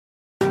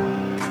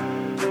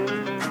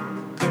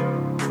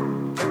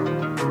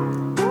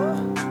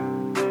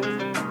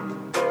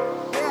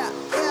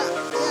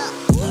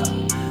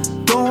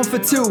for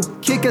two.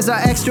 Kickers are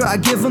extra, I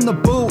give them the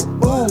boot.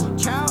 Ooh,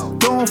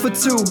 going for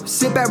two.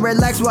 Sit back,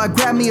 relax while I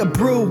grab me a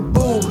brew.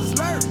 Ooh,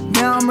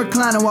 now I'm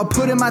reclining while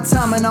putting my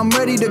time and I'm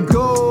ready to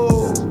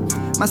go.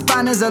 My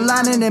spine is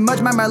aligning and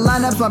much my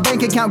lineups, my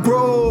bank account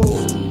grow.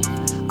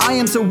 I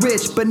am so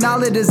rich, but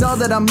knowledge is all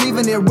that I'm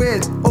leaving it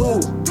with. Ooh,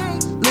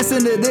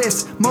 listen to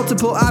this.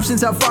 Multiple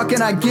options, how far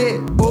can I get?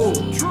 Ooh,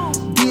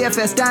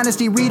 DFS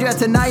Dynasty redraft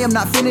tonight, I'm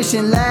not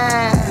finishing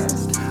last.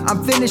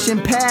 I'm finishing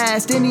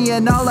past any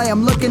and all I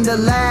am looking to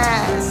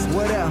last.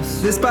 What else?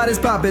 This spot is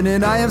popping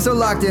and I am so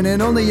locked in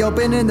and only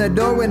opening the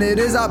door when it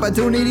is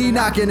opportunity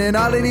knocking. And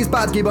all of these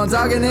spots keep on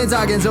talking and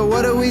talking. So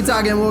what are we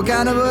talking? What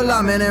kind of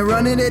alignment? And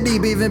running it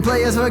deep, even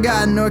players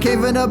forgotten or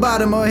came from the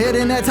bottom or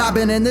hitting that top.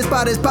 And this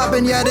spot is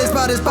popping, yeah, this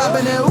spot is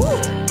popping. And woo!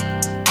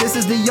 This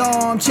is the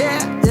armchair,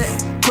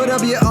 yeah. Put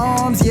up your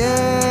arms,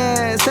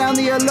 yeah. Sound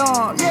the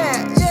alarm,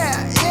 yeah,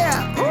 yeah,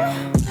 yeah.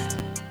 Woo!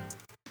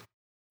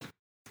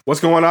 What's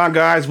going on,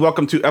 guys?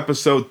 Welcome to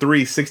episode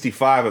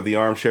 365 of the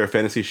Armchair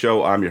Fantasy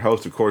Show. I'm your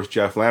host, of course,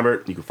 Geoff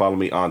Lambert. You can follow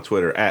me on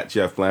Twitter at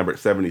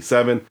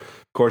JeoffLambert77. Of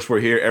course, we're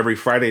here every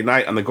Friday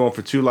night on the Going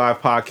for Two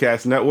Live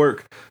podcast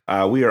network.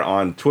 We are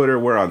on Twitter,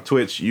 we're on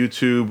Twitch,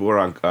 YouTube, we're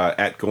on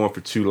at Going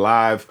for Two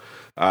Live,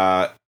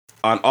 on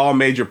all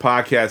major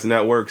podcast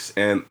networks,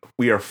 and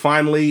we are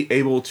finally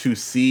able to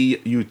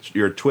see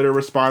your Twitter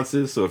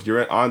responses. So if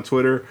you're on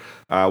Twitter,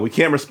 we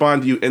can't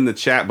respond to you in the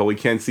chat, but we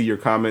can see your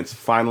comments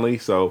finally.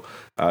 So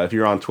if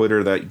you're on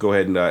Twitter, go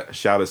ahead and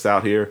shout us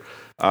out here.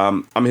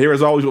 I'm here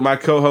as always with my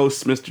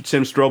co-host, Mr.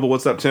 Tim Strobel.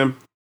 What's up, Tim?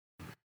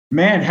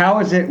 Man, how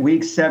is it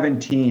week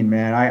 17,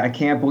 man? I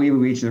can't believe we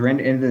reached the end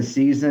of the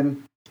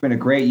season. It's been a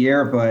great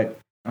year, but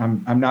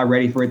I'm not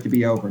ready for it to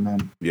be over,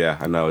 man. Yeah,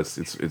 I know.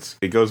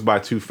 It goes by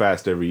too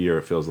fast every year,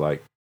 it feels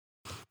like.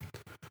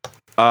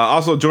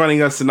 Also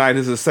joining us tonight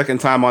is his second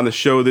time on the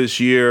show this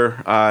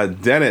year,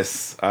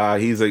 Dennis.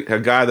 He's a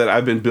guy that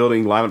I've been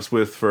building lineups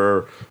with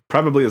for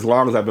probably as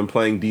long as I've been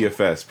playing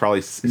DFS,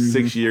 probably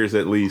 6 years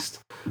at least.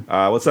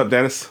 What's up,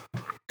 Dennis?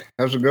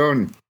 How's it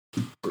going?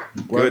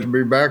 Glad to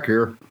be back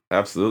here.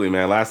 Absolutely,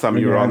 man. Last time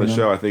you were on the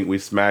show, I think we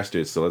smashed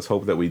it. So let's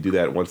hope that we do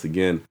that once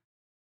again.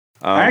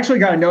 I actually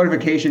got a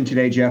notification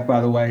today, Geoff,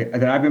 by the way,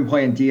 that I've been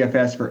playing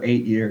DFS for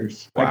 8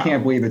 years. Wow. I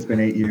can't believe it's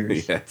been 8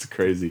 years. Yeah, it's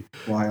crazy.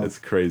 Wild. It's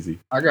crazy.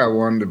 I got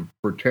one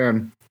for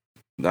 10.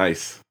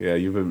 Nice. Yeah,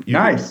 you've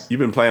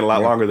been playing a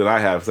lot longer than I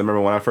have. Because I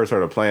remember when I first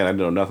started playing, I didn't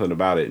know nothing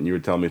about it, and you were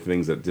telling me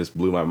things that just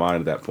blew my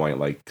mind at that point.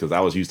 Like, because I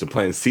was used to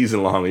playing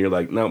season long, and you're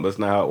like, no, that's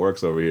not how it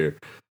works over here.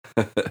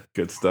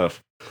 Good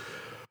stuff.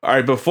 All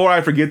right, before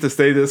I forget to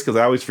say this, because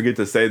I always forget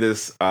to say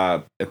this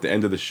at the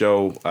end of the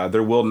show,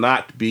 there will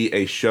not be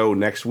a show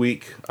next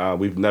week.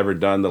 We've never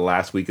done the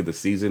last week of the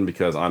season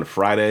because on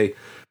Friday,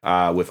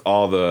 with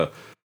all the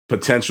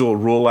potential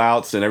rule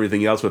outs and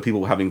everything else, with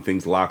people having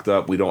things locked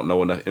up, we don't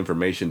know enough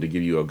information to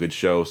give you a good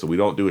show. So we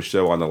don't do a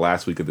show on the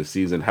last week of the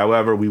season.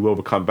 However, we will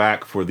come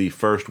back for the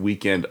first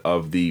weekend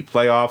of the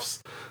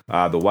playoffs,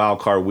 the wild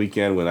card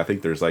weekend, when I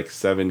think there's like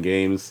 7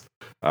 games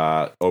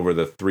over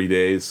the 3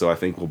 days. So I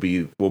think we'll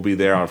be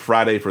there on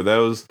Friday for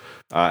those,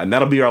 and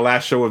that'll be our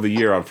last show of the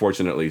year,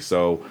 unfortunately.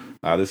 So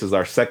this is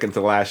our second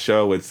to last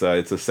show. It's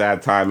a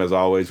sad time as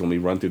always when we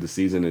run through the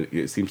season.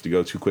 It seems to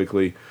go too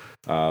quickly,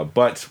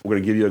 but we're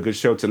gonna give you a good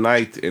show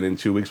tonight, and in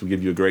 2 weeks we'll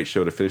give you a great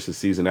show to finish the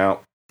season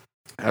out.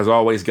 As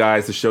always,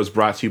 guys, the show's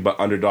brought to you by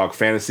Underdog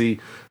Fantasy.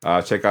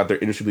 Check out their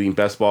industry-leading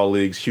best ball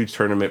leagues, huge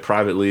tournament,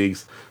 private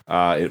leagues.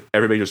 In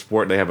every major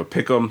sport, they have a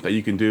pick'em that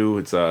you can do.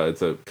 It's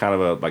a kind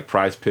of a like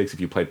Prize Picks. If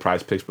you played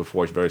Prize Picks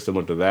before, it's very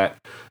similar to that.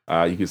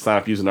 You can sign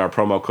up using our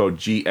promo code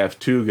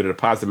GF2, get a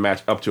deposit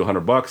match up to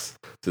 $100.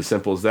 It's as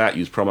simple as that.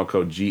 Use promo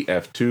code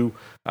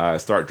GF2.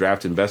 Start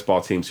drafting best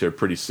ball teams here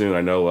pretty soon.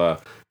 I know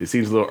it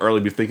seems a little early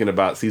to be thinking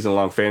about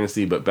season-long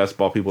fantasy, but best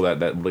ball people that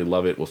really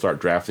love it will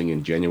start drafting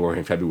in January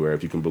and February,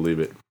 if you can believe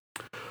it.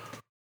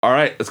 All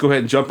right, let's go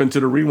ahead and jump into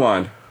the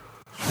rewind.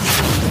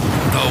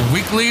 The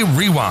weekly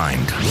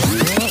rewind.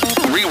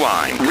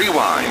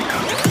 Rewind.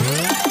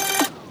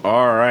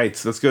 All right,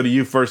 so let's go to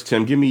you first,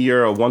 Tim. Give me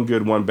your one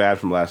good, one bad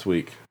from last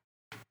week.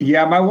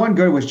 Yeah, my one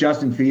good was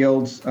Justin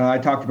Fields. I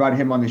talked about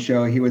him on the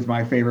show. He was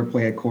my favorite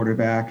play at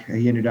quarterback.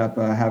 He ended up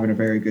having a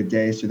very good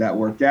day, so that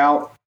worked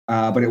out.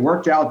 But it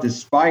worked out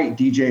despite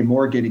DJ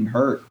Moore getting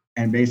hurt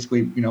and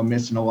basically,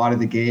 missing a lot of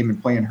the game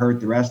and playing hurt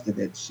the rest of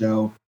it.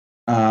 So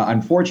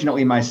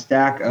unfortunately, my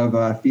stack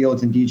of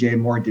Fields and DJ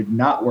Moore did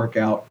not work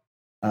out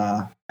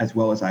as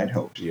well as I had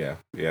hoped. Yeah,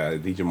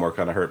 DJ Moore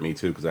kind of hurt me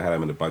too because I had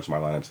him in a bunch of my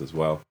lineups as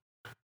well.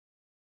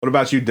 What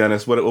about you,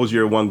 Dennis? What was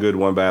your one good,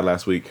 one bad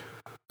last week?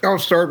 I'll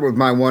start with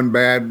my one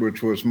bad,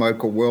 which was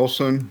Michael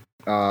Wilson,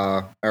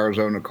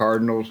 Arizona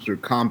Cardinals. To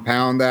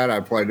compound that, I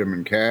played him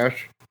in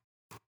cash.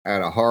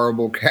 Had a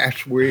horrible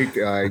cash week. He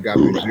got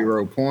me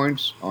 0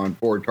 points on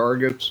 4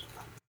 targets.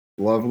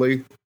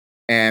 Lovely.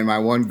 And my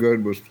one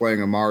good was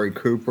playing Amari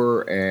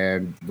Cooper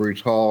and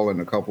Breece Hall in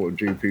a couple of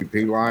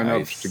GPP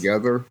lineups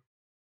together.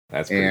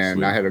 That's pretty and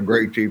sweet. I had a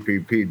great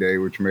GPP day,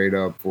 which made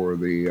up for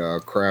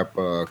the crap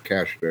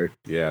cash day.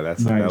 Yeah,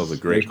 Nice. that was a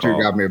great Those call.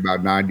 two got me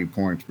about 90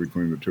 points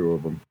between the two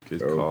of them.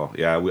 Good call.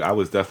 Yeah, I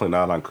was definitely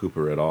not on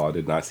Cooper at all. I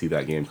did not see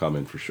that game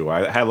coming for sure.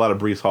 I had a lot of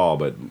Breece Hall,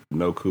 but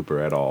no Cooper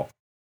at all.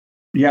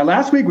 Yeah,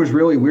 last week was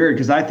really weird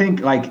because I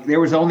think like there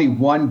was only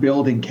one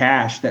build in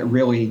cash that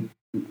really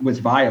was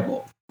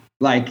viable.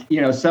 Like,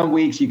 some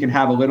weeks you can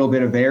have a little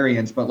bit of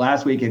variance, but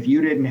last week, if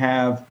you didn't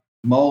have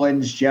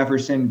Mullins,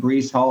 Jefferson,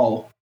 Breece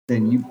Hall,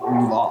 then you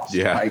lost.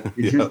 Yeah. Like,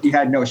 just, you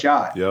had no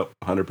shot. Yep,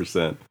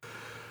 100%.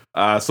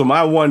 So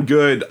my one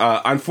good,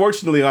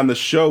 unfortunately on the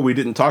show, we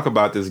didn't talk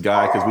about this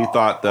guy because we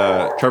thought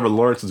Trevor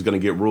Lawrence was going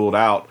to get ruled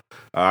out.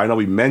 I know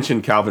we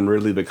mentioned Calvin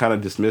Ridley, but kind of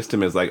dismissed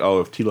him as like,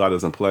 oh, if T-Law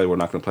doesn't play, we're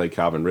not going to play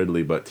Calvin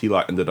Ridley. But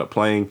T-Law ended up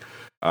playing,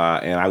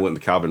 and I went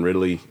to Calvin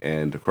Ridley,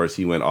 and of course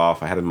he went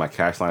off. I had him in my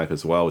cash lineup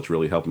as well, which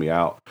really helped me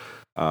out.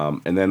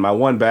 And then my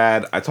one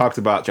bad, I talked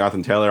about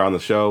Jonathan Taylor on the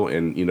show,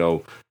 and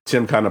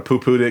Tim kind of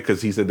poo-pooed it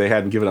because he said they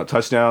hadn't given up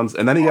touchdowns.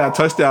 And then he got a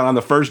touchdown on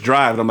the first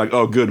drive. And I'm like,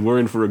 oh, good. We're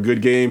in for a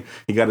good game.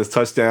 He got his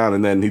touchdown,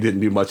 and then he didn't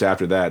do much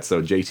after that.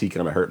 So JT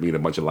kind of hurt me in a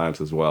bunch of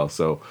lineups as well.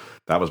 So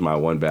that was my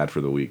one bad for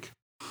the week.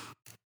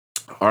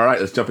 All right,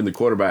 let's jump into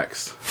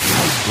quarterbacks.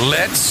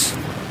 Let's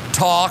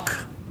talk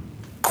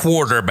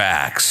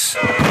quarterbacks.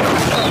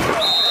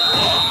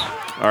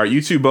 All right,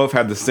 you two both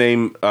had the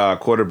same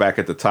quarterback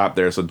at the top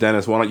there. So,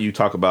 Dennis, why don't you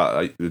talk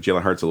about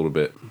Jalen Hurts a little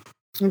bit?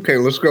 Okay,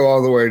 let's go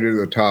all the way to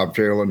the top.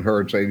 Jalen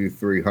Hurts,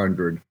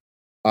 8,300.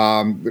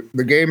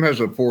 The game has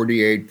a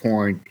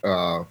 48-point,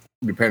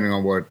 depending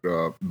on what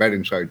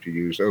betting site you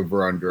use,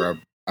 over-under.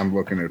 I'm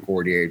looking at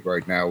 48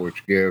 right now,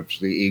 which gives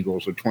the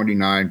Eagles a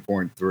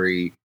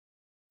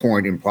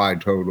 29.3-point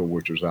implied total,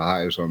 which is the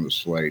highest on the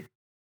slate.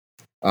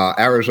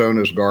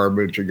 Arizona's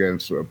garbage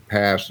against the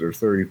pass, their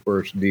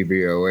 31st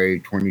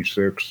DVOA,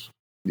 26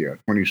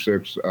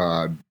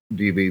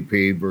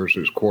 DVP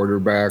versus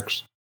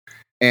quarterbacks.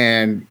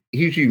 And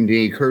he's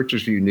unique. Hurts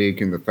is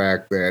unique in the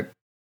fact that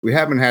we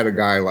haven't had a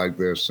guy like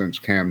this since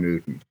Cam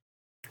Newton.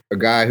 A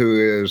guy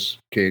who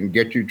can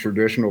get you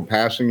traditional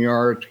passing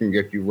yards, can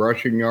get you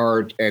rushing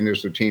yards, and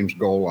is the team's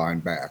goal line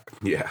back.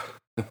 Yeah.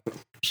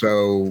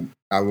 So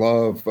I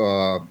love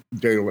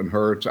Jalen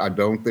Hurts. I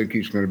don't think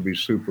he's going to be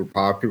super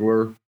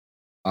popular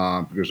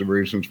because of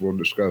reasons we'll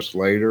discuss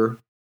later.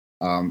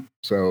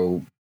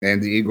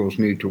 And the Eagles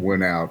need to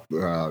win out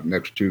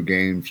next two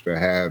games to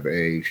have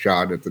a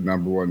shot at the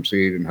number one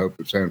seed and hope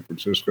that San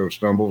Francisco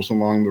stumbles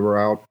along the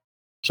route.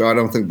 So I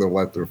don't think they'll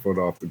let their foot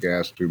off the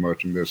gas too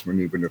much in this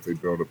one, even if they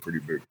build a pretty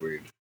big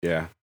lead.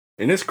 Yeah.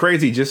 And it's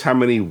crazy just how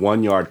many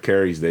 1-yard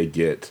carries they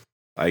get.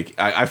 Like,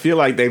 I feel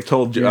like they've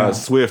told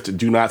Swift,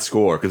 do not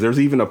score. Because there's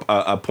even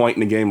a point in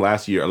the game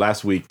last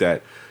week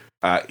that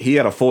he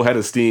had a full head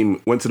of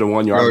steam, went to the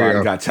 1-yard line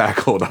and got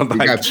tackled. He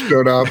got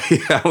stood up.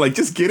 Yeah, I'm like,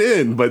 just get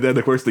in. But then,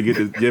 of course, they give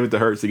it to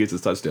Hurts, he gets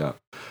his touchdown.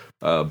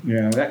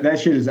 That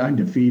shit is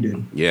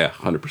undefeated. Yeah,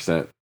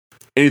 100%.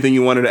 Anything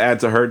you wanted to add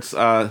to Hurts,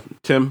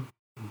 Tim?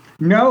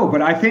 No,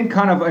 but I think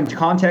kind of in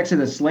context of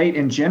the slate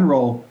in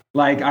general,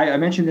 like I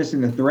mentioned this in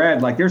the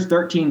thread, like there's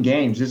 13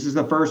 games. This is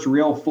the first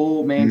real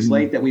full main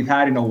slate that we've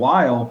had in a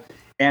while.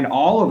 And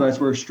all of us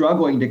were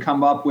struggling to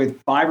come up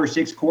with 5 or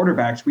 6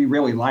 quarterbacks we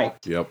really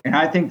liked. Yep. And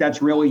I think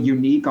that's really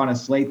unique on a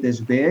slate this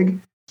big.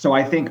 So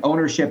I think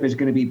ownership is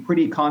going to be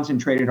pretty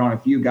concentrated on a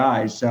few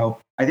guys. So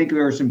I think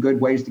there are some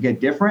good ways to get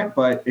different,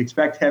 but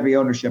expect heavy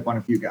ownership on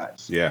a few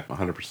guys. Yeah,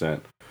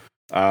 100%.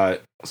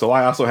 So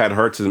I also had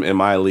Hurts in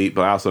my elite,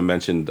 but I also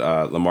mentioned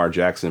Lamar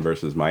Jackson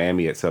versus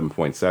Miami at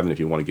 7.7 if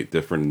you want to get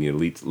different in the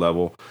elite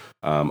level.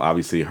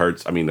 Obviously,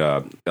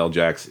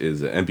 L-Jax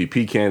is an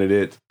MVP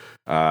candidate,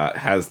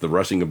 has the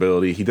rushing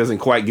ability. He doesn't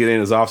quite get in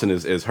as often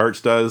as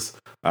Hurts does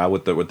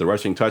with the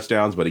rushing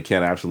touchdowns, but he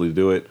can absolutely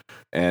do it.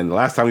 And the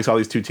last time we saw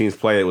these two teams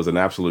play, it was an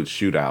absolute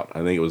shootout.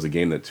 I think it was a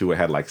game that Tua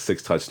had like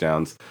 6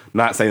 touchdowns.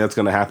 Not saying that's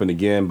going to happen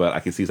again, but I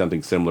can see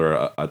something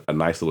similar, a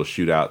nice little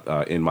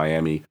shootout in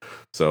Miami.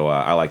 So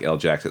I like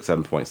L-Jax at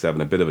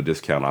 7.7, a bit of a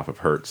discount off of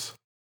Hurts.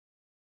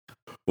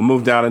 We'll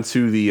move down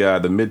into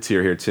the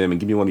mid-tier here, Tim, and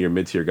give me one of your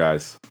mid-tier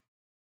guys.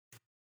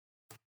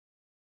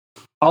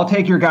 I'll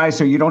take your guy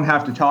so you don't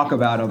have to talk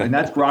about him, and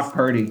that's Brock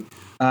Purdy.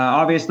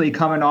 Obviously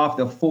coming off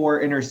the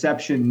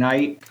 4-interception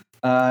night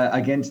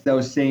against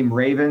those same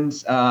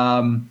Ravens. His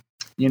NFL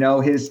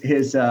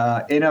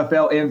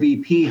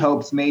MVP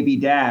hopes may be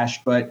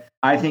dashed, but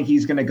I think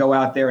he's going to go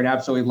out there and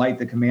absolutely light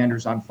the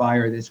Commanders on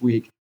fire this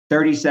week.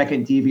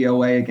 32nd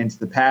DVOA against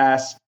the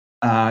pass.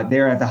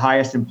 They're at the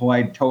highest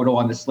implied total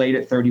on the slate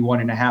at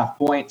 31.5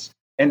 points.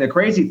 And the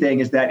crazy thing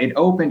is that it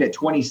opened at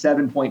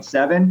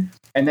 27.7,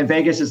 and then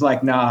Vegas is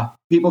like, nah.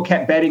 People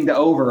kept betting the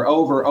over,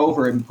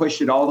 and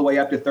pushed it all the way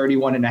up to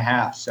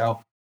 31.5.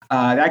 So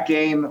that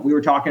game, we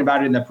were talking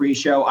about it in the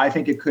pre-show. I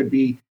think it could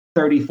be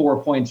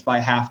 34 points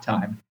by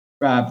halftime.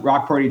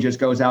 Brock Purdy just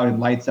goes out and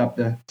lights up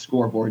the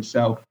scoreboard.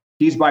 So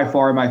he's by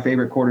far my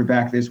favorite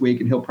quarterback this week,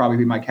 and he'll probably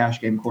be my cash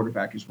game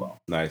quarterback as well.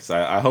 Nice.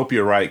 I hope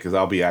you're right, because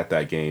I'll be at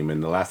that game.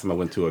 And the last time I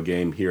went to a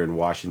game here in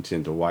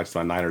Washington to watch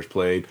my Niners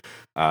played,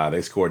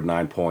 they scored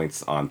 9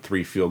 points on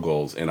 3 field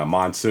goals in a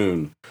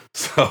monsoon.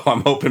 So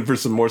I'm hoping for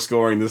some more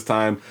scoring this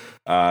time.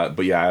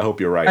 But yeah, I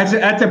hope you're right.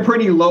 That's a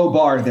pretty low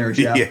bar there,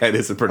 Geoff. Yeah, it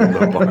is a pretty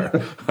low bar,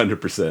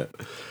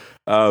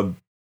 100%.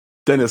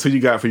 Dennis, who you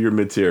got for your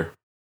mid-tier?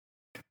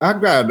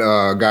 I've got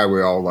a guy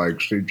we all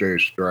like, C.J.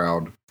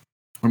 Stroud.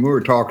 And we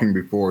were talking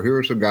before.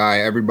 Here's a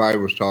guy everybody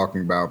was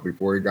talking about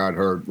before he got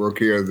hurt.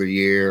 Rookie of the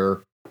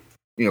year.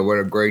 What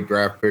a great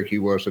draft pick he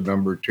was at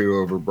number 2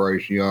 over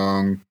Bryce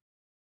Young.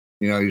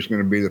 He's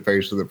going to be the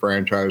face of the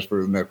franchise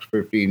for the next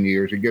 15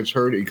 years. He gets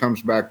hurt. He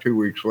comes back 2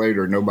 weeks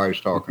later.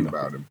 Nobody's talking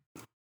about him.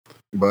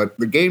 But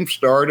the game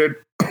started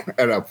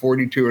at a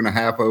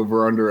 42.5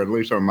 over-under, at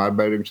least on my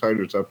betting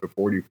site. It's up to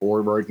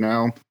 44 right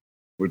now,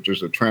 which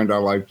is a trend I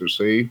like to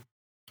see.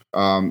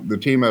 The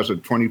team has a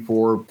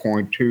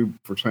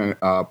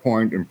 24.2%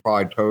 point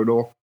implied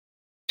total.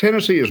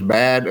 Tennessee is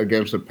bad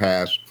against the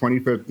pass,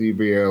 25th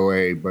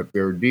DVOA, but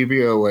they're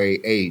DVOA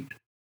 8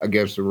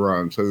 against the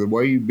run. So the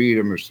way you beat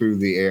them is through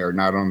the air,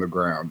 not on the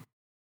ground.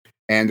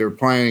 And they're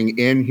playing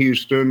in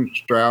Houston.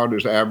 Stroud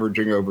is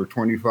averaging over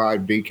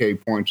 25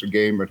 DK points a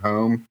game at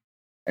home,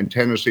 and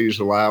Tennessee's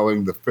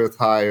allowing the 5th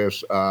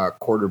highest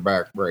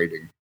quarterback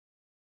rating.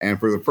 And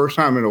for the first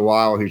time in a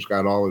while, he's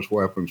got all his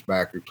weapons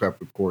back,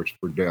 except, of course,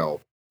 for Dell,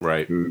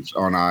 right, who's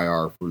on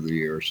IR for the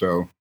year.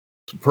 So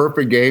it's a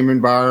perfect game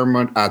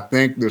environment. I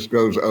think this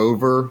goes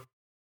over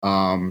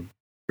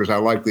because I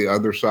like the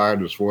other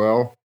side as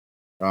well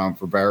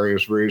for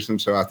various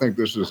reasons. So I think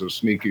this is a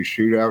sneaky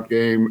shootout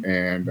game,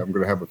 and I'm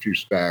going to have a few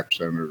stacks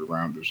centered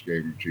around this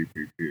game in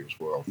GPP as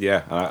well.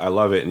 Yeah, I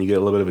love it. And you get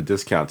a little bit of a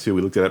discount, too.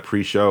 We looked at that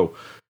pre-show.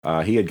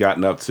 He had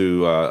gotten up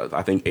to,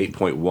 I think,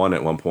 8.1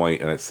 at one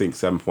point, and I think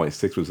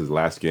 7.6 was his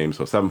last game.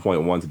 So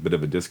 7.1 is a bit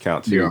of a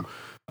discount, too. Yeah.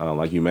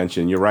 Like you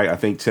mentioned, you're right. I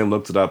think Tim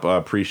looked it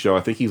up pre-show.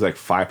 I think he's like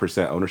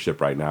 5% ownership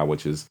right now,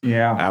 which is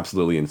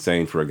absolutely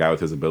insane for a guy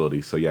with his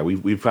ability. So, yeah,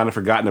 we've kind of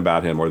forgotten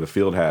about him, or the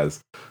field has.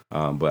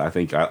 But I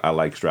think I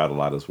like Stroud a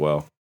lot as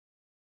well.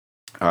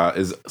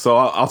 So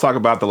I'll talk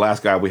about the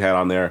last guy we had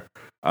on there.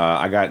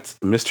 I got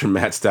Mr.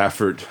 Matt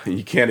Stafford.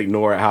 You can't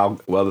ignore how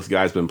well this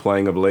guy's been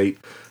playing of late.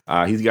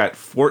 He's got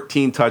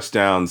 14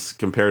 touchdowns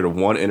compared to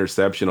 1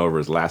 interception over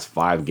his last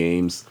 5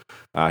 games.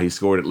 He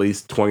scored at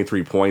least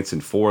 23 points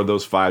in 4 of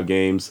those 5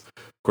 games.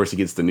 Of course, he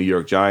gets the New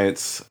York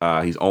Giants.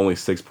 He's only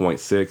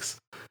 6.6.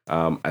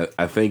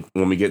 I think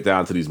when we get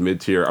down to these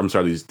mid-tier,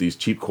 these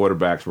cheap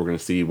quarterbacks, we're going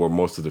to see where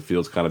most of the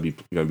field's kind of going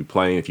to be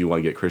playing. If you want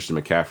to get Christian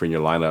McCaffrey in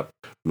your lineup,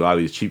 a lot of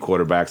these cheap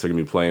quarterbacks are going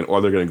to be playing, or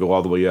they're going to go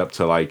all the way up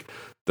to like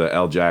the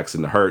L.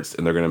 Jackson, the Hurts,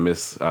 and they're going to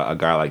miss a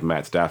guy like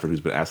Matt Stafford, who's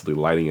been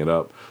absolutely lighting it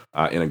up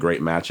in a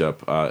great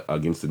matchup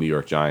against the New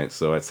York Giants.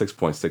 So at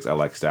 6.6, I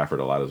like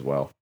Stafford a lot as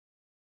well.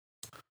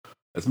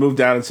 Let's move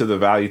down into the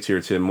value tier,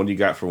 Tim. What do you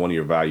got for one of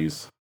your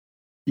values?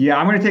 Yeah,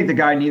 I'm going to take the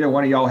guy neither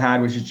one of y'all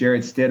had, which is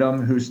Jarrett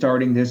Stidham, who's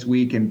starting this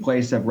week in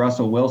place of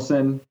Russell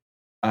Wilson.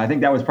 I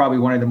think that was probably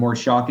one of the more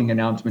shocking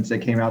announcements that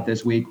came out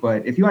this week.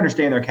 But if you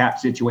understand their cap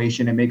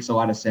situation, it makes a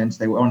lot of sense.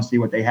 They want to see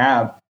what they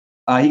have.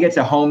 He gets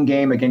a home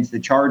game against the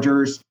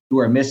Chargers, who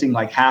are missing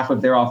like half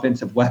of their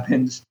offensive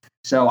weapons.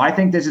 So I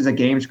think this is a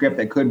game script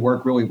that could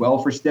work really well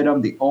for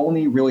Stidham. The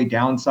only really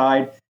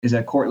downside is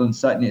that Courtland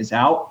Sutton is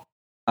out.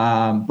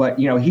 But,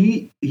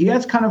 he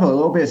has kind of a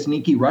little bit of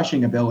sneaky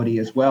rushing ability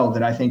as well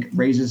that I think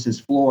raises his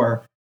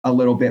floor a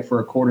little bit for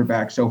a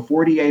quarterback. So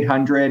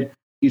 4,800,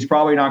 he's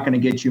probably not going to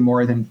get you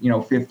more than,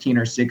 15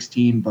 or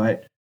 16,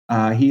 but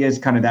he is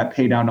kind of that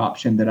pay down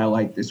option that I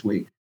like this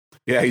week.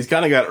 Yeah, he's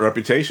kind of got a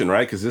reputation,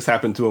 right? Because this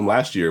happened to him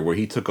last year where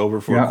he took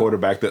over for a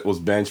quarterback that was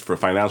benched for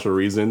financial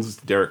reasons,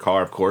 Derek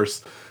Carr, of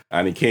course.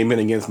 And he came in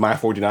against my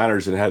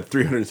 49ers and had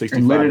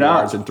 365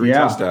 yards and 3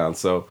 touchdowns.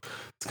 So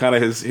it's kind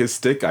of his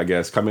stick, I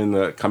guess, come in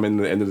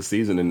the end of the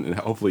season and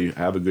hopefully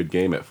have a good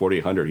game at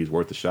 4,800. He's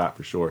worth a shot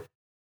for sure.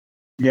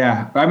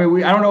 Yeah, I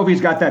mean, I don't know if he's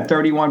got that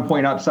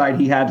 31-point upside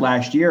he had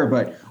last year,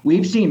 but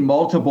we've seen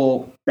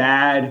multiple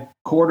bad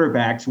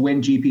quarterbacks win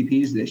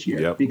GPPs this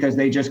year because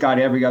they just got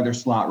every other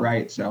slot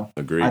right. So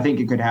agreed. I think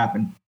it could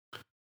happen.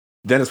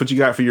 Dennis, what you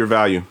got for your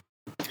value?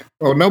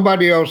 Well,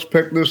 nobody else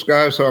picked this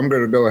guy, so I'm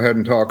going to go ahead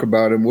and talk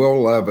about him.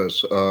 Will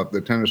Levis of the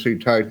Tennessee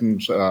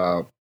Titans,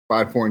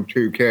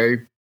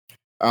 5.2K.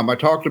 I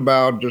talked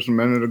about just a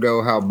minute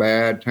ago how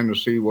bad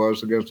Tennessee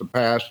was against the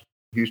pass.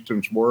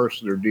 Houston's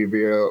worse. Their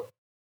DVOA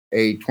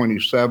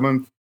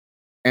 27th.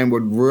 And what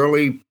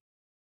really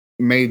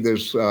made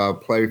this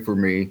play for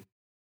me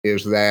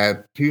is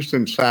that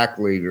Houston sack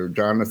leader,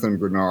 Jonathan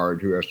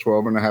Grenard, who has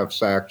 12.5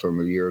 sacks on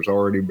the year, has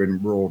already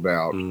been ruled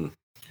out.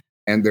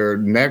 And their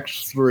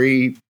next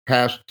 3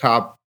 past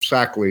top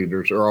sack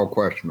leaders are all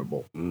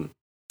questionable.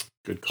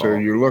 Good call. So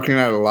you're looking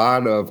at a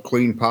lot of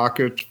clean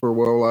pockets for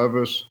Will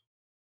Levis,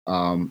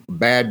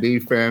 bad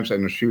defense,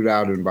 and a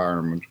shootout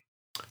environment.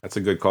 That's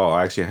a good call.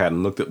 I actually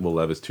hadn't looked at Will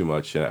Levis too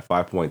much, and at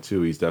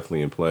 5.2, he's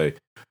definitely in play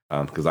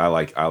because I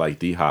like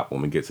D Hop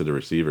when we get to the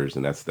receivers,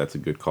 and that's a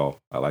good call.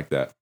 I like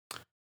that.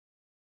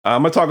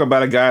 I'm gonna talk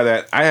about a guy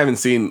that I haven't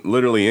seen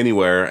literally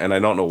anywhere, and I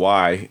don't know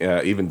why.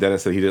 Even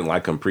Dennis said he didn't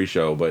like him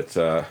pre-show, but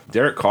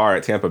Derek Carr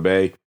at Tampa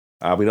Bay.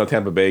 We know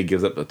Tampa Bay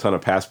gives up a ton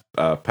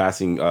of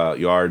passing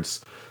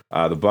yards.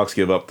 The Bucs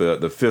give up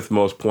the fifth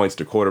most points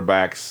to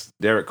quarterbacks.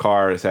 Derek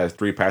Carr has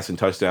 3 passing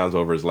touchdowns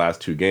over his last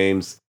 2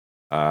 games.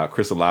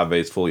 Chris Olave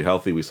is fully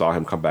healthy. We saw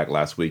him come back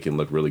last week and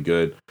look really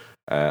good.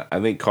 I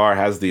think Carr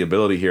has the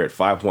ability here at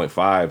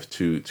 5.5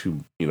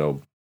 to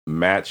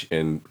match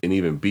and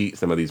even beat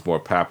some of these more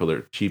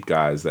popular cheap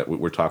guys that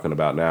we're talking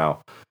about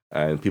now,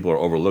 and people are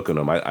overlooking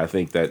them. I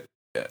think that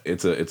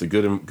it's a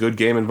good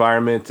game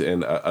environment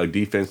and a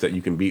defense that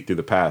you can beat through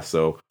the pass.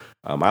 So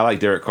I like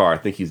Derek Carr. I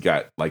think he's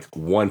got like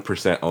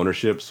 1%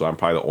 ownership, so I'm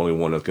probably the only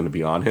one that's going to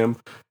be on him.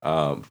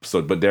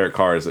 But Derek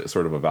Carr is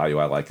sort of a value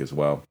I like as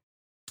well.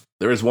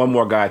 There is one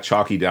more guy,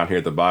 chalky, down here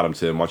at the bottom,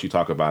 Tim. Why don't you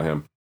talk about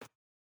him?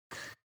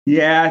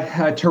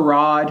 Yeah,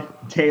 Tyrod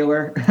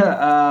Taylor.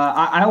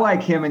 I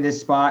like him in this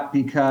spot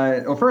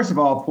because, well, first of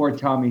all, poor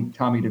Tommy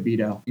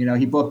DeVito.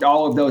 He booked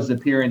all of those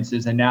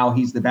appearances, and now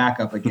he's the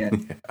backup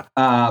again.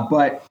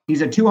 But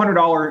he's a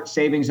 $200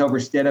 savings over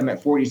Stidham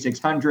at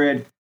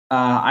 $4,600.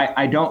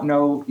 I don't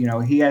know.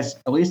 He has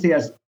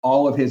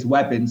all of his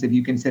weapons if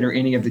you consider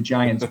any of the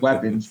Giants'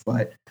 weapons.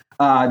 But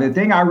the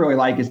thing I really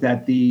like is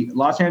that the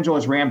Los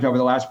Angeles Rams over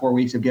the last 4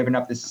 weeks have given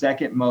up the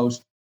second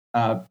most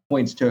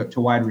points to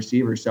wide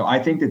receivers. So I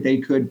think that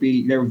they've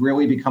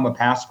really become a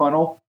pass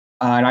funnel.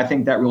 And I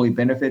think that really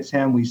benefits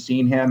him. We've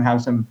seen him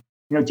have some,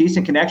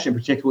 decent connection,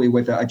 particularly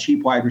with a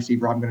cheap wide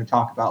receiver I'm going to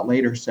talk about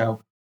later.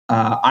 So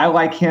I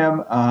like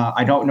him.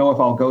 I don't know if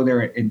I'll go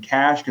there in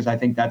cash because I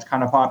think that's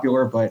kind of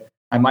popular, but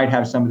I might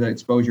have some of the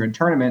exposure in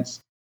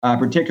tournaments,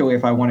 particularly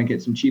if I want to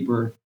get some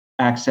cheaper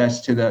access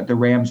to the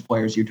Rams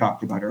players you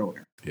talked about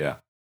earlier. Yeah.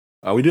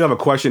 We do have a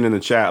question in the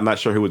chat. I'm not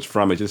sure who it's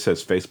from. It just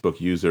says Facebook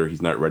user.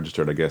 He's not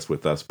registered, I guess,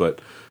 with us. But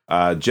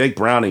Jake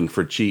Browning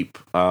for cheap.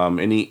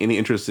 Any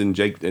interest in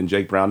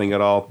Jake Browning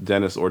at all,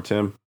 Dennis or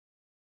Tim?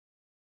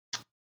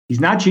 He's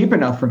not cheap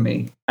enough for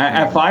me.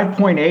 At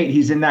 5.8,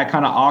 he's in that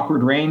kind of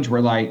awkward range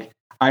where,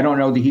 I don't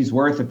know that he's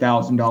worth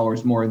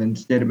 $1,000 more than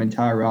Stidham and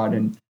Tyrod.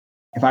 And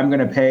if I'm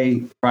going to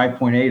pay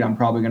 5.8, I'm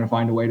probably going to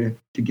find a way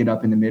to get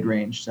up in the mid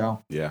range.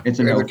 So yeah, it's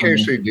a no. The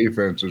KC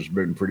defense has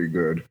been pretty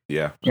good.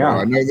 Yeah, so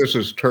I know this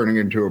is turning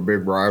into a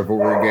big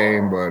rivalry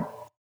game, but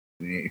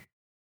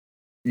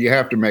you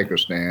have to make a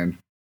stand.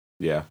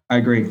 Yeah, I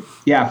agree.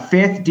 Yeah,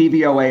 5th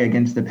DVOA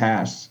against the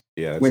pass.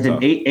 Yeah, with tough.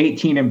 An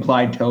 18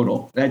 implied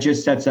total. That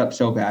just sets up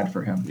so bad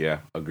for him. Yeah,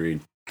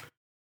 agreed.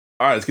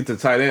 All right, let's get to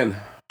tight end.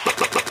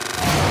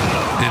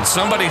 Did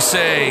somebody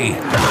say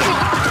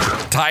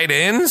tight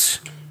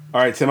ends? All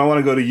right, Tim, I want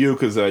to go to you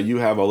because you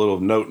have a little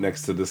note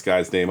next to this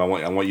guy's name. I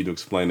want you to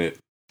explain it.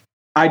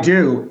 I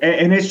do.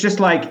 And it's just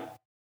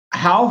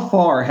how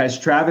far has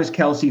Travis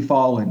Kelce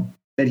fallen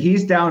that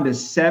he's down to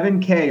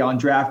 7K on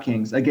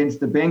DraftKings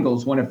against the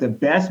Bengals, one of the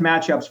best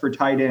matchups for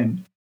tight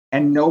end,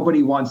 and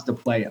nobody wants to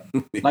play him.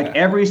 Yeah.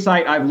 Every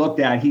site I've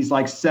looked at, he's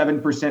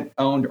 7%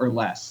 owned or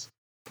less.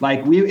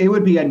 It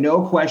would be a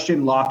no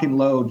question lock and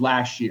load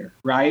last year,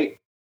 right?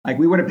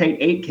 We would have paid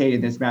 8K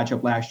in this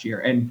matchup last year.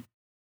 And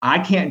I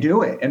can't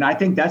do it. And I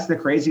think that's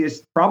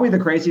probably the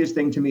craziest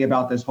thing to me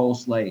about this whole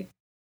slate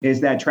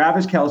is that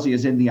Travis Kelce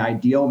is in the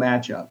ideal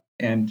matchup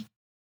and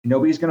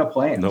nobody's going to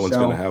play him. No one's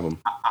going to have him.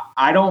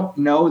 I don't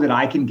know that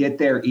I can get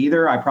there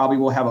either. I probably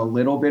will have a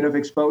little bit of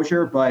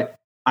exposure, but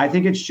I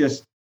think it's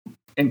just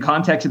in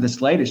context of the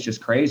slate, it's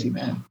just crazy,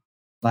 man.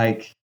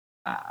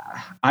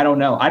 I don't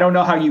know. I don't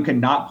know how you can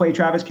not play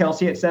Travis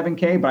Kelce at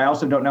 7K, but I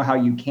also don't know how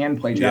you can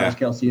play Travis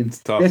Kelce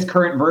in this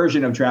current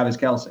version of Travis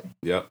Kelce.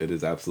 Yep, it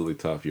is absolutely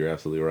tough. You're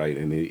absolutely right.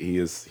 And he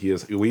is.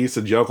 We used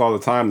to joke all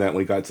the time that when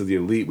we got to the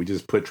elite, we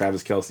just put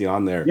Travis Kelce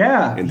on there.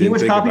 Yeah, and he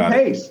was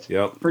copy-paste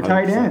for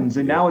tight ends.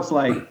 And now it's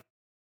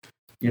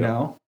you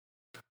know.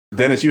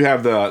 Dennis, you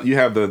have the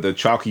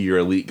chalkier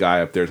elite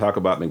guy up there. Talk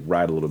about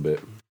McBride a little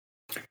bit.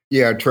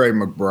 Yeah, Trey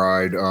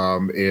McBride.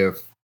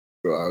 If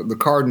the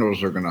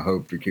Cardinals are going to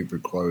hope to keep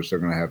it close, they're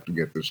going to have to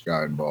get this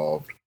guy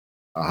involved.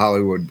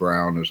 Hollywood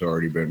Brown has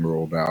already been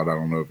ruled out. I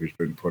don't know if he's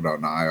been put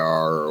on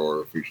IR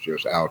or if he's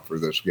just out for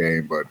this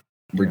game, but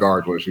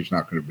regardless, he's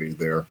not going to be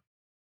there.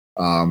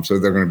 So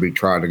they're going to be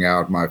trotting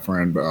out my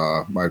friend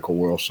Michael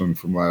Wilson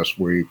from last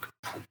week,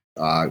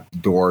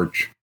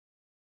 Dortch,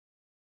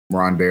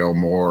 Rondale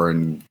Moore,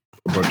 and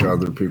a bunch of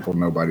other people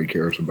nobody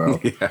cares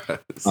about. Yes.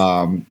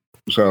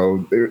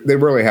 So they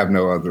really have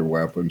no other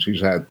weapons. He's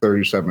had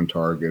 37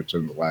 targets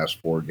in the last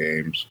 4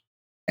 games,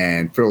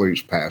 and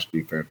Philly's pass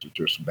defense is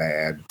just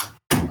bad.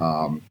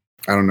 I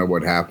don't know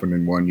what happened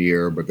in 1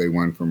 year, but they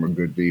went from a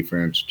good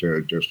defense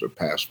to just a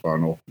pass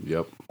funnel.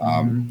 Yep.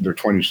 They're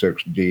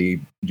 26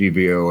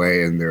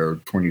 DVOA, and they're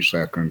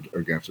 22nd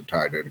against the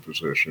tight end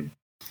position.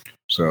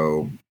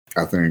 So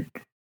I think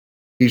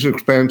he's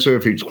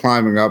expensive. He's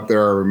climbing up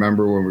there. I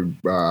remember when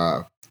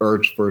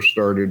Ertz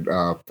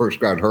first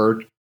got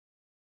hurt.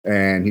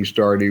 and he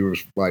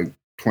was like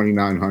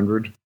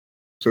 2,900.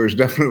 So he's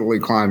definitely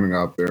climbing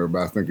up there,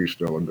 but I think he's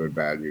still a good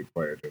value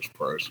play at this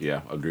price.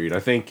 Yeah, agreed. I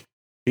think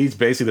he's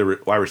basically the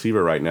wide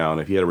receiver right now, and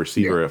if he had a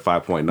receiver at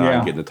 5.9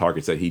 getting the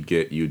targets that he'd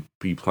get, you'd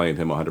be playing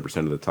him 100%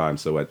 of the time.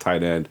 So at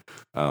tight end,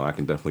 I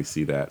can definitely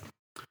see that.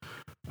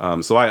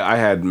 So I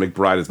had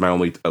McBride as my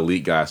only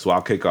elite guy, so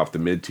I'll kick off the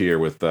mid-tier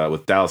with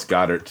Dallas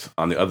Goedert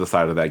on the other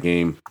side of that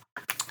game,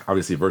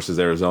 obviously versus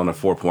Arizona,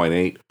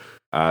 4.8.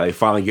 They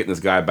finally getting this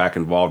guy back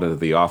involved into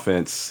the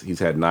offense. He's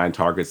had 9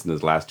 targets in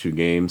his last 2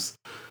 games.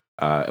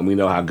 And we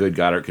know how good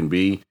Goddard can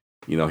be.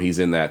 You know, he's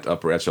in that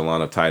upper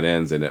echelon of tight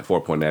ends, and at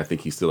 4.9, I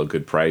think he's still a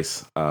good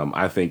price.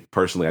 I think,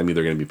 personally, I'm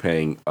either going to be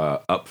paying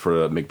up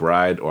for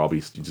McBride, or I'll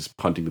be just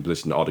punting the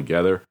position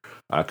altogether.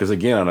 Because,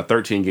 again, on a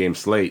 13-game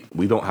slate,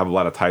 we don't have a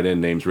lot of tight end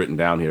names written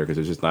down here because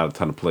there's just not a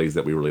ton of plays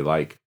that we really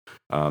like.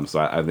 So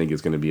I think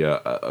it's going to be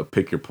a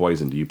pick your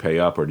poison. Do you pay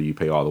up or do you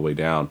pay all the way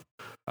down?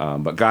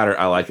 But Goddard,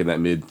 I like in that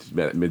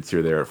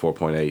mid-tier there at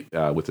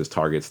 4.8 with his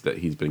targets that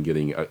he's been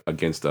getting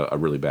against a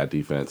really bad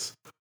defense.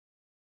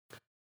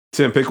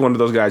 Tim, pick one of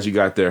those guys you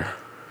got there.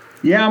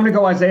 Yeah, I'm going to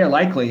go Isaiah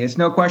Likely. It's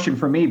no question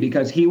for me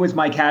because he was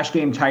my cash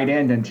game tight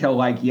end until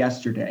like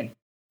yesterday,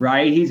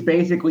 right? He's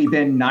basically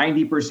been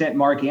 90%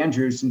 Mark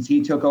Andrews since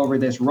he took over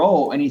this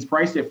role, and he's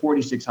priced at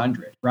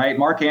 4,600, right?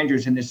 Mark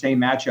Andrews in the same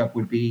matchup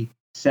would be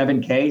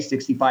 $7K,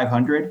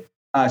 6,500.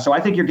 So I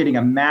think you're getting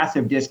a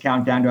massive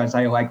discount down to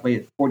Isaiah Likely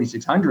at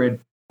 4,600.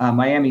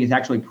 Miami is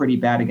actually pretty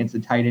bad against the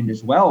tight end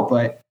as well,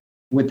 but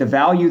with the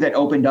value that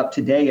opened up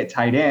today at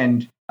tight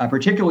end,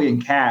 particularly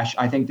in cash,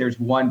 I think there's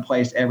one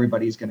place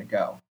everybody's going to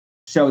go.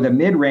 So the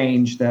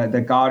mid-range,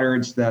 the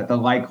Goddards, the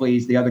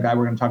Likeleys, the other guy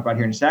we're going to talk about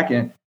here in a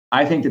second,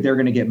 I think that they're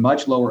going to get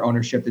much lower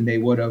ownership than they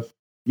would have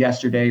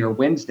yesterday or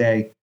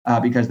Wednesday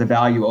because the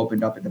value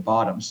opened up at the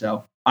bottom.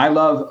 So I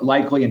love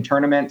Likely in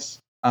tournaments.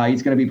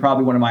 He's going to be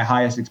probably one of my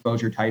highest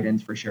exposure tight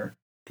ends for sure.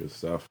 Good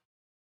stuff.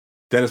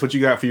 Dennis, what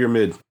you got for your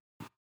mid?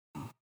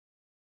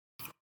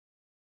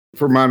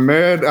 For my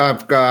mid,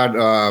 I've got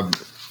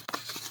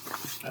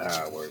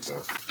where's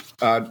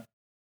that?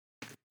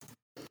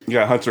 You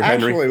got Hunter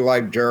Henry. I actually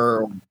like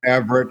Gerald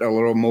Everett a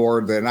little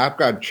more than I've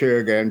got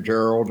Chig and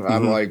Gerald. I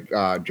like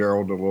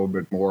Gerald a little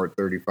bit more at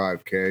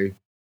 35K.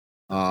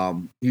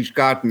 He's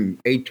gotten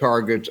 8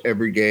 targets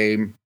every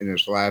game in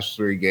his last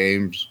 3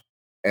 games.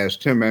 As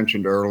Tim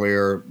mentioned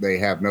earlier, they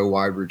have no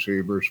wide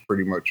receivers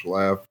pretty much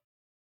left.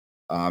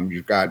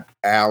 You've got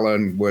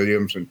Allen,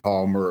 Williams, and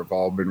Palmer have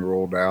all been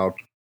ruled out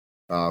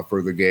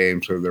for the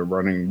game, so they're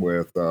running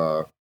with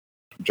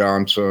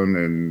Johnson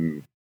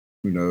and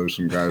who knows,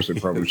 some guys that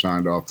probably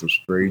signed off the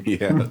street.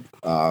 Yeah.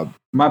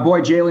 My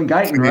boy Jalen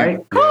Guyton, right?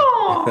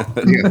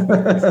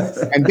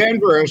 Yeah. And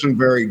Denver isn't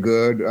very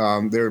good.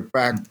 They're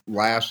back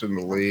last in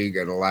the league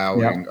at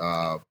allowing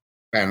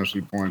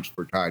fantasy points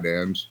for tight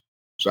ends.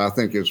 So I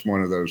think it's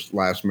one of those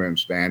last man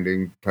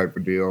standing type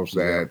of deals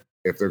that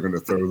if they're going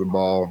to throw the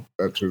ball,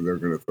 that's who they're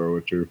going to throw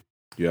it to.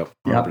 Yep,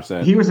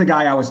 100%. He was the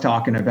guy I was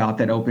talking about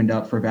that opened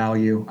up for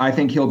value. I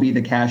think he'll be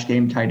the cash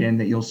game tight end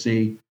that you'll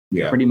see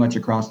pretty much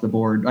across the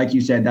board. Like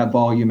you said, that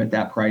volume at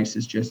that price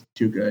is just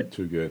too good.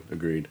 Too good.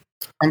 Agreed.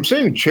 I'm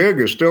seeing Chig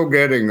is still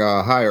getting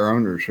higher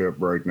ownership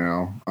right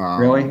now.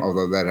 Really?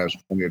 Although that has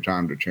plenty of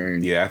time to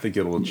change. Yeah, I think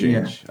it will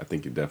change. I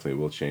think it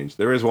definitely will change.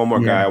 There is one more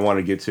guy I want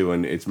to get to,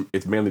 and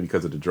it's mainly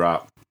because of the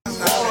drop.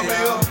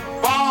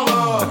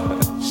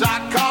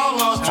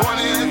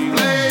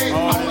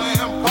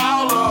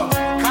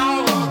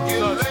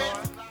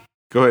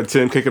 Go ahead,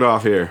 Tim. Kick it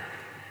off here.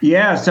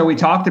 Yeah, so we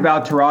talked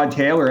about Tyrod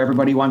Taylor.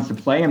 Everybody wants to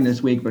play him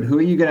this week, but who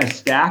are you going to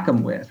stack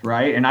him with,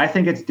 right? And I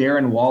think it's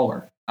Darren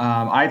Waller.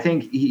 I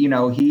think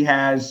he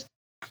has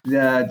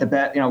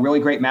the really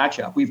great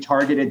matchup. We've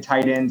targeted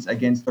tight ends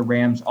against the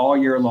Rams all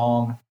year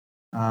long.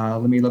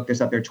 Let me look this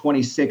up. They're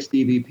 26th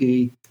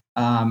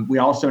DVP. We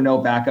also know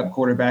backup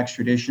quarterbacks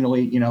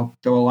traditionally,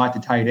 throw a lot to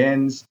tight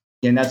ends.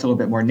 And that's a little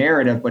bit more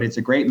narrative, but it's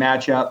a great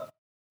matchup.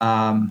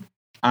 And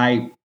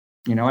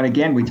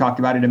again, we talked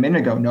about it a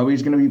minute ago.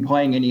 Nobody's going to be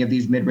playing any of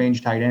these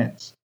mid-range tight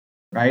ends,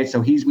 right?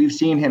 So we've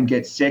seen him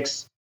get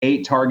 6-8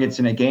 targets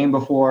in a game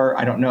before.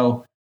 I don't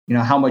know,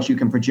 how much you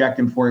can project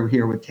him for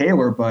here with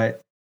Taylor, but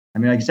I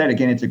mean, like I said,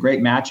 again, it's a great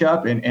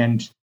matchup,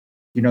 and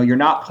you're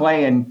not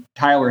playing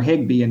Tyler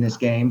Higbee in this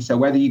game. So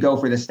whether you go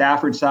for the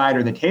Stafford side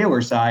or the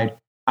Taylor side,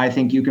 I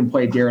think you can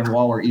play Darren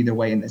Waller either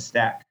way in this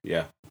stack.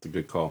 Yeah, it's a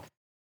good call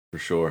for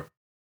sure.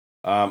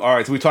 All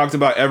right, so we talked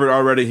about Everett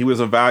already. He was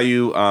a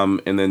value,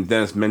 and then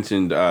Dennis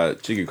mentioned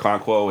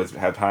Chigakonkwo is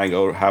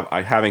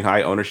having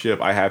high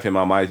ownership. I have him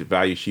on my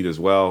value sheet as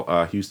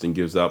well. Houston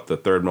gives up the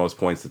 3rd most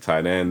points to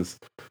tight ends.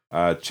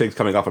 Chig's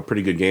coming off a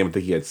pretty good game. I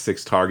think he had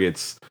 6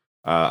 targets,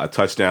 a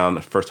touchdown,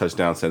 first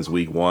touchdown since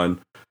week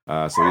 1.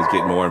 So he's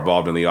getting more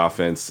involved in the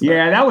offense.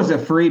 Yeah, that was a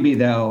freebie,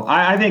 though.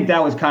 I think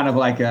that was kind of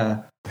like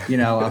a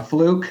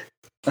fluke.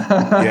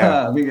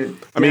 Yeah.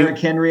 Derrick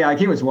Henry,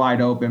 he was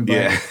wide open,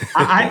 but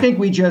I think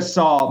we just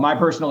saw, my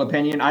personal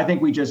opinion, I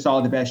think we just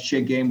saw the best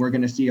Chig game we're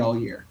going to see all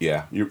year.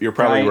 Yeah, you're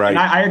probably right. And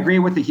I agree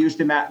with the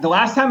Houston match. The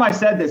last time I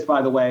said this,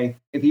 by the way,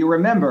 if you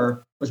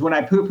remember, was when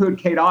I poo-pooed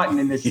Kate Otten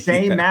in the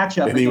same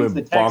matchup against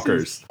the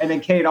Texans, and then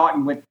Kate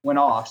Otten went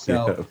off.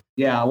 So,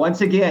 yeah,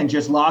 once again,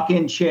 just lock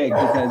in Chig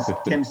because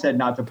Tim said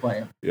not to play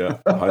him. Yeah,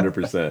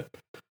 100%.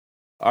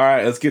 All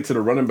right, let's get to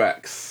the running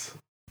backs.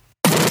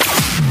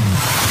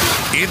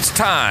 It's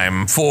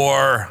time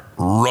for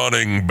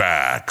running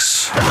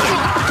backs.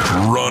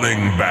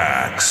 Running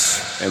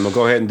backs. And we'll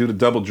go ahead and do the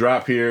double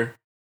drop here.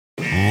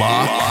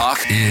 Lock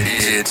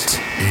it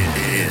in.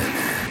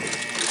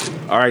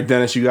 All right,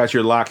 Dennis, you got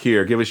your lock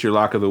here. Give us your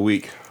lock of the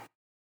week.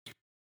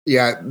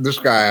 Yeah, this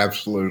guy I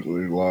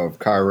absolutely love.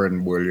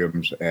 Kyren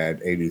Williams at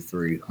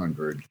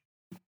 8,300.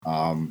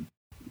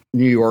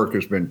 New York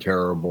has been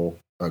terrible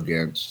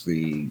against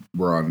the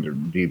run. The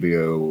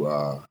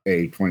DVO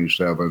A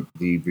 27th,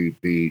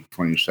 DVP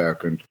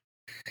 22nd.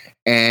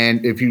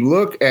 And if you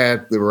look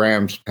at the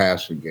Rams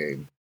passing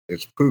game,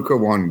 it's Puka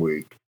one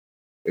week.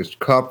 It's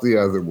Kupp the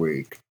other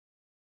week.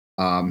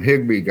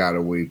 Higbee got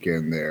a week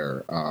in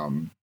there.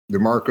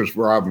 DeMarcus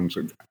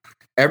Robinson.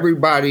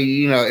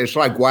 Everybody, it's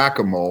like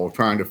whack-a-mole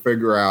trying to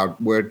figure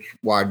out which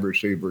wide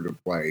receiver to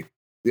play.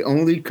 The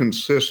only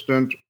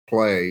consistent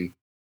play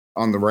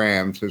on the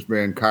Rams has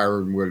been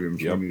Kyren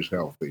Williams when he's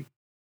healthy.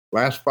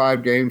 Last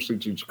 5 games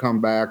since he's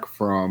come back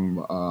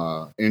from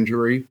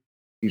injury,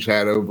 he's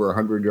had over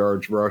 100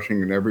 yards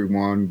rushing in every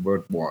one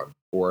but one,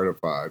 4 out of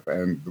 5.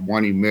 And the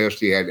one he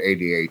missed, he had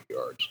 88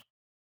 yards.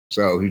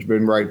 So he's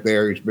been right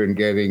there. He's been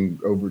getting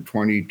over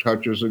 20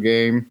 touches a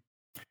game.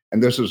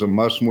 And this is a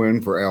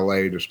must-win for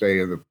LA to stay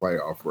in the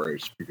playoff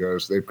race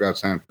because they've got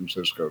San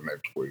Francisco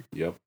next week.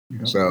 Yep.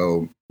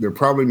 So they're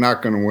probably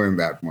not going to win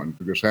that one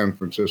because San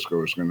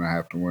Francisco is going to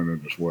have to win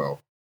it as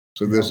well.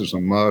 So this is a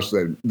must.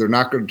 They're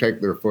not going to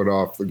take their foot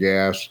off the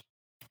gas.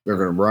 They're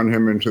going to run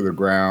him into the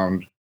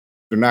ground.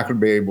 They're not going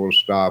to be able to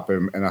stop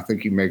him. And I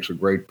think he makes a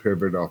great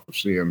pivot off of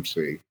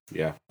CMC.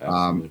 Yeah,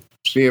 absolutely.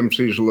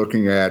 CMC's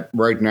looking at,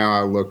 right now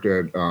I looked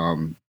at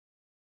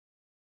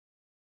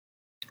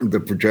the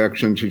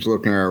projections. He's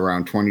looking at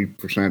around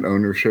 20%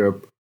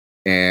 ownership,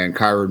 and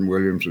Kyren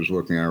Williams is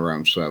looking at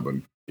around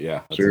 7%.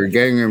 Yeah. So you're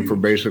getting him for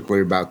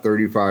basically about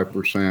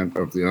 35%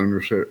 of the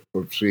ownership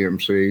of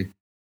CMC.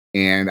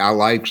 And I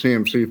like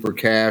CMC for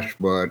cash,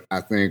 but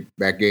I think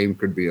that game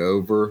could be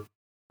over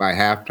by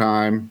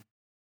halftime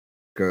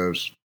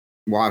because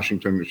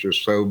Washington is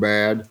just so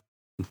bad.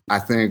 I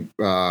think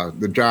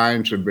the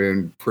Giants have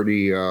been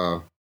pretty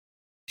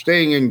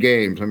staying in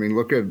games. I mean,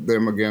 look at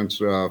them against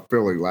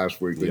Philly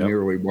last week. They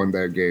nearly won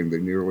that game. They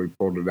nearly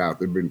pulled it out.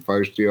 They've been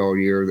feisty all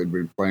year. They've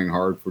been playing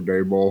hard for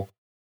Daboll.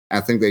 I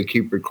think they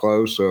keep it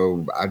close.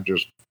 So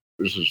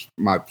this is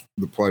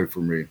the play for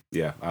me.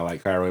 Yeah, I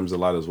like Kyren Williams a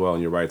lot as well.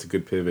 And you're right, it's a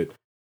good pivot.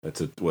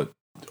 It's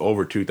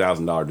over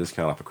 $2,000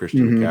 discount off of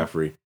Christian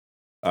McCaffrey.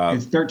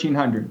 It's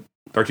 $1,300.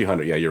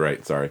 $1,300. Yeah, you're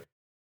right. Sorry.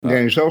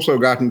 Yeah, he's also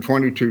gotten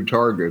 22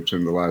 targets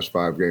in the last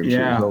 5 games.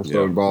 Yeah. He's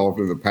also involved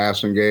in the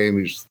passing game.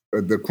 He's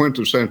the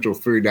quintessential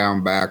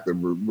 3-down back that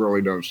we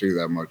really don't see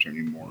that much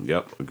anymore.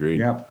 Yep,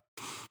 agreed. Yep.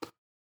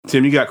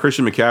 Tim, you got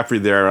Christian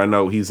McCaffrey there. I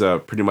know he's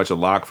pretty much a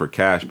lock for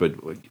cash, but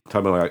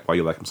tell me why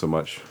you like him so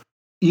much.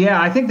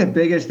 Yeah, I think the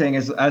biggest thing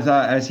is,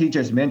 as he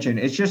just mentioned,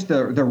 it's just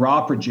the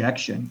raw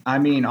projection. I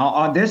mean,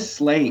 on this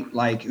slate,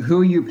 like,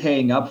 who are you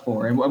paying up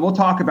for? And we'll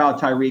talk about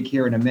Tyreek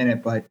here in a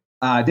minute, but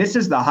this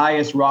is the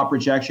highest raw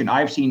projection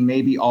I've seen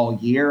maybe all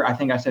year. I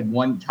think I said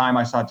one time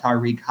I saw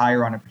Tyreek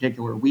higher on a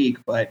particular week,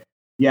 but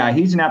yeah,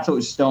 he's an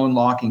absolute stone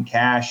lock in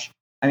cash.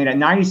 I mean, at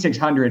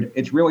 9,600,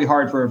 it's really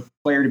hard for a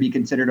player to be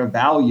considered a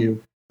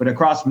value, but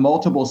across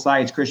multiple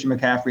sites, Christian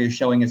McCaffrey is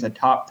showing as a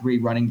top 3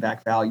 running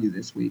back value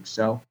this week.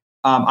 So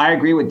I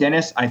agree with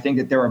Dennis. I think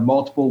that there are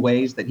multiple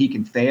ways that he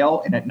can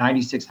fail. And at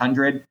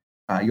 9,600,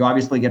 you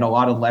obviously get a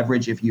lot of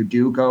leverage if you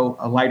do go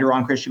lighter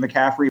on Christian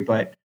McCaffrey.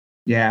 But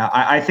yeah,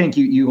 I think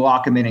you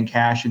lock him in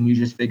cash and you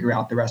just figure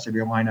out the rest of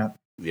your lineup.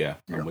 Yeah,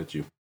 I'm with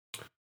you.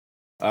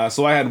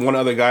 So I had one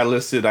other guy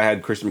listed. I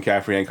had Christian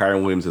McCaffrey and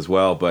Kyren Williams as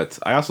well, but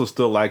I also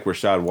still like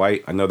Rachaad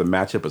White. I know the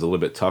matchup is a little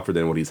bit tougher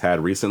than what he's had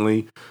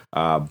recently,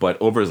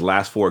 but over his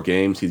last 4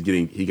 games,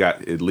 he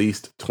got at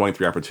least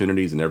 23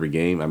 opportunities in every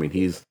game. I mean,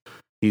 he's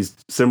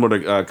similar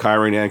to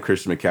Kyren and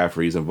Christian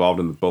McCaffrey. He's involved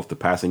in both the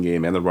passing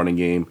game and the running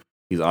game.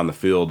 He's on the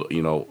field,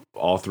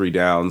 all 3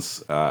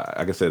 downs.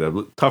 Like I said,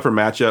 a tougher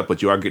matchup,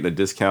 but you are getting a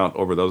discount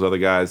over those other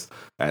guys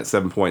at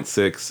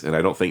 7.6, and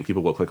I don't think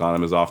people will click on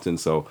him as often.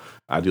 So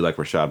I do like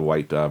Rachaad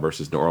White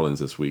versus New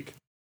Orleans this week.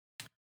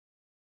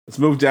 Let's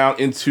move down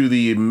into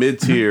the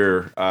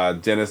mid-tier.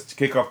 Dennis,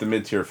 kick off the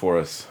mid-tier for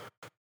us.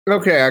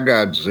 Okay, I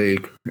got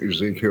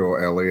Ezekiel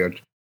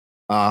Elliott.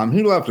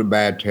 He left a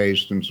bad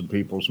taste in some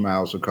people's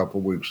mouths a couple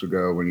weeks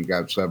ago when he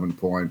got 7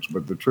 points.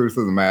 But the truth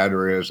of the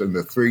matter is, in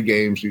the 3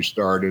 games he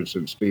started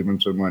since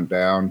Stevenson went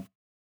down,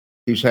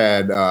 he's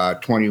had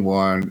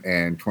 21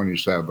 and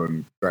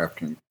 27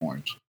 DraftKings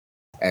points.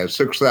 At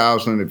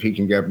 6,000, if he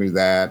can get me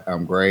that,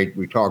 I'm great.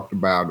 I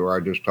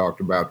just talked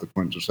about the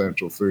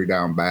quintessential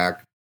 3-down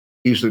back.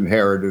 He's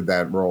inherited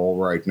that role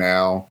right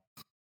now.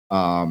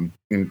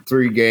 In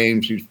 3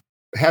 games, he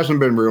hasn't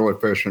been real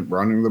efficient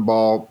running the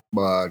ball,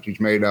 but he's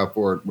made up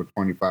for it with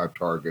 25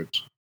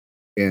 targets.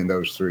 in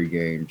those 3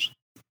 games.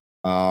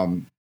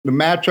 The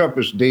matchup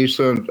is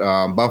decent.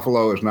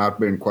 Buffalo has not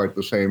been quite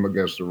the same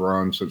against the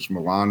run since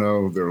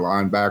Milano, their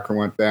linebacker,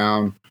 went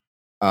down.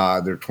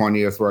 They're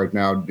 20th right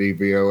now,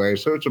 DVOA.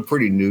 So it's a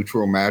pretty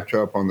neutral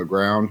matchup on the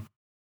ground.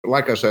 But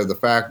like I said,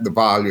 the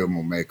volume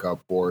will make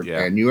up for it.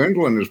 Yeah. And New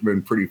England has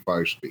been pretty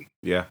feisty.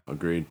 Yeah,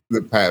 agreed.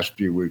 The past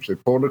few weeks. They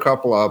pulled a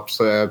couple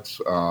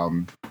upsets.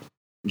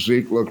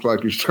 Zeke looks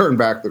like he's turned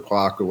back the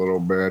clock a little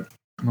bit.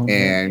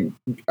 Okay.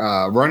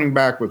 And running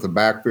back with the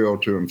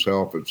backfield to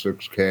himself at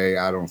 $6K,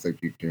 I don't think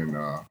you can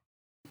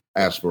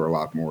ask for a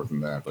lot more than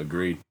that.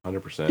 Agreed,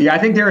 100%. Yeah, I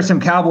think there are some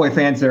Cowboy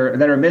fans that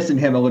are missing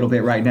him a little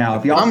bit right now.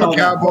 I'm a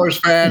Cowboys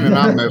fan, and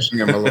I'm missing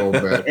him a little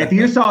bit. If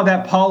you saw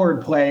that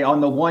Pollard play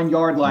on the 1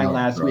 yard line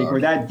last week,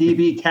 where that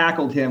DB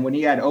tackled him when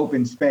he had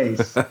open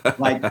space,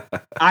 like,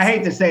 I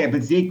hate to say it,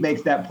 but Zeke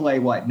makes that play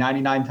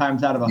 99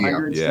 times out of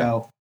 100. Yeah.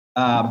 So.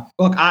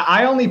 Look,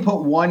 I only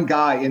put one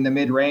guy in the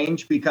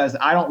mid-range because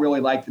I don't really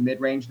like the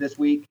mid-range this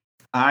week.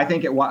 I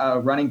think at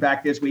running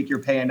back this week,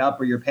 you're paying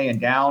up or you're paying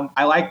down.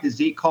 I like the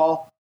Zeke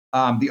call.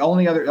 The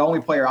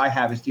only player I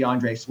have is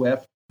DeAndre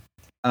Swift.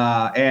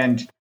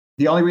 And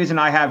the only reason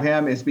I have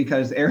him is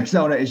because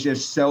Arizona is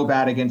just so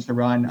bad against the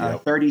run.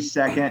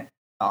 32nd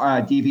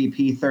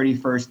DVP,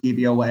 31st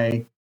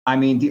DVOA. I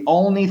mean, the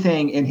only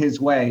thing in his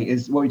way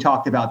is what we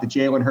talked about, the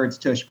Jalen Hurts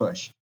tush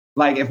push.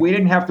 Like, if we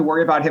didn't have to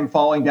worry about him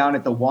falling down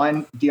at the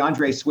 1,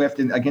 DeAndre Swift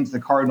against the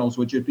Cardinals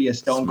would just be a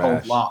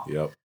stone-cold lock.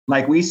 Yep.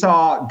 Like, we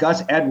saw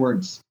Gus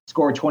Edwards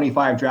score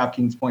 25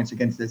 DraftKings points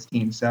against this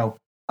team. So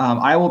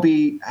I will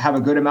have a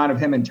good amount of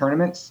him in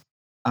tournaments.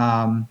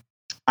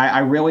 I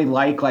really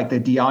like the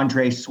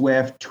DeAndre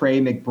Swift, Trey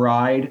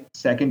McBride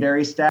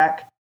secondary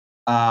stack.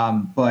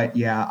 But,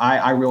 yeah,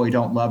 I really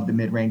don't love the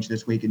mid-range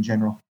this week in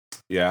general.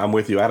 Yeah, I'm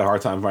with you. I had a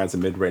hard time finding some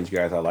mid-range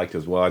guys I liked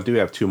as well. I do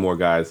have 2 more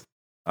guys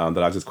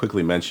that I'll just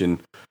quickly mention.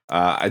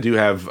 I do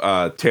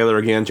have Taylor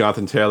again,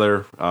 Jonathan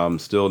Taylor.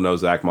 Still no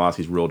Zach Moss.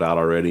 He's ruled out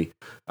already.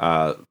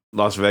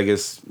 Las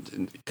Vegas,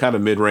 kind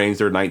of mid-range.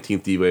 They're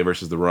 19th DVOA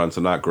versus the run,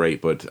 so not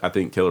great. But I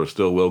think Taylor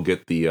still will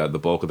get the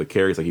bulk of the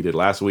carries like he did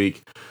last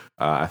week.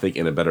 I think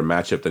in a better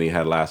matchup than he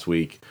had last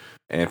week.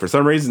 And for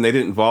some reason, they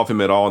didn't involve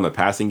him at all in the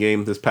passing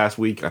game this past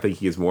week. I think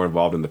he is more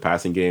involved in the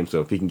passing game. So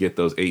if he can get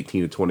those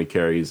 18 to 20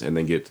 carries and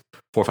then get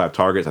 4 or 5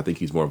 targets, I think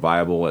he's more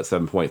viable at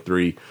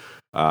 7.3.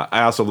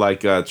 I also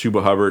like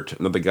Chuba Hubbard,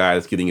 another guy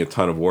that's getting a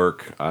ton of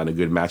work in a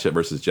good matchup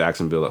versus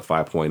Jacksonville at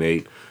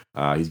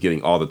 5.8. He's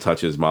getting all the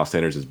touches. Miles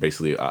Sanders is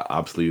basically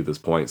obsolete at this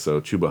point.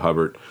 So Chuba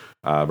Hubbard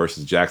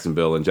versus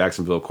Jacksonville. And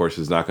Jacksonville, of course,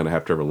 is not going to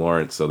have Trevor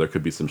Lawrence. So there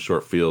could be some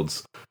short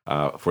fields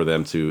for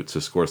them to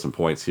score some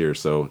points here.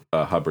 So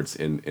Hubbard's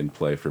in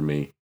play for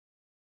me.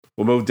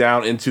 We'll move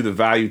down into the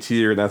value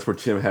tier, and that's where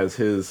Tim has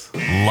his.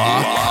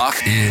 Lock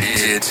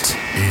it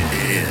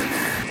in.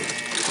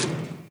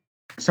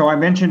 So I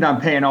mentioned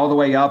I'm paying all the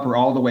way up or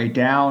all the way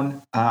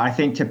down. I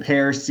think to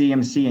pair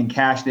CMC and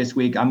cash this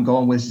week, I'm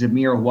going with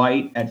Zamir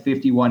White at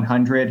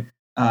 5,100.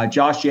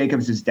 Josh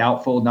Jacobs is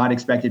doubtful, not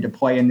expected to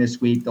play in this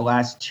week. The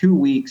last 2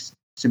 weeks,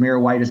 Zamir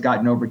White has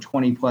gotten over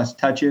 20-plus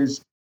touches.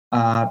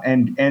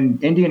 And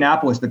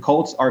Indianapolis, the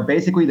Colts are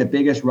basically the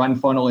biggest run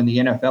funnel in the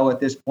NFL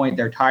at this point.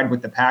 They're tied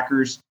with the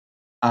Packers.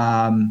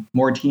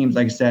 More teams,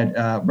 like I said,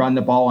 run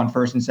the ball on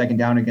first and second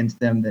down against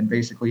them than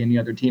basically any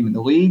other team in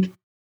the league.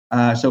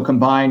 So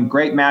combined,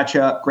 great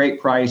matchup, great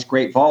price,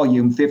 great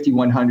volume.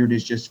 5,100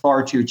 is just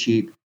far too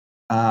cheap.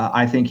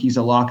 I think he's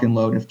a lock and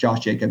load if Josh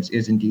Jacobs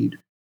is indeed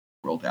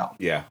rolled out.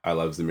 Yeah, I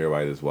love Zamir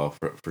White as well,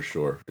 for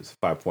sure. His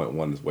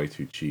 5.1 is way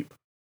too cheap.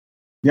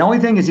 The only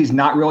thing is he's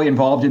not really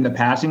involved in the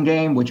passing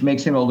game, which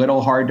makes him a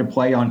little hard to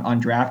play on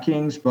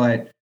DraftKings.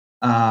 But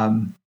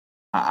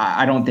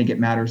I don't think it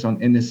matters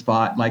in this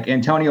spot. Like,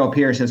 Antonio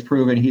Pierce has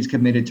proven he's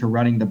committed to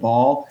running the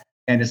ball.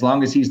 And as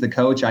long as he's the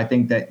coach, I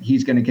think that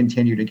he's going to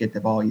continue to get the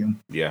volume.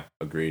 Yeah,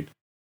 agreed.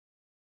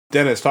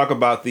 Dennis, talk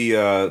about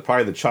the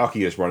probably the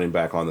chalkiest running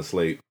back on the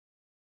slate.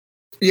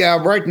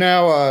 Yeah, right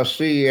now,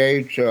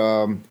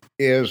 CEH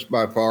is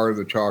by far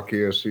the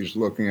chalkiest. He's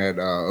looking at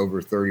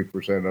over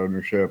 30%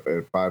 ownership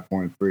at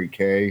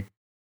 5.3K.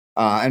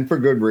 And for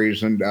good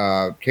reason.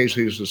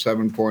 Casey's a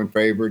 7-point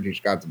favorite. He's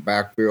got the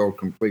backfield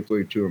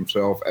completely to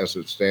himself as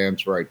it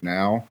stands right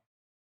now.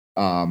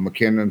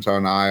 McKinnon's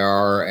on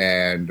IR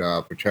and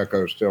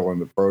Pacheco's still in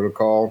the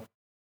protocol.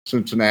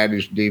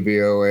 Cincinnati's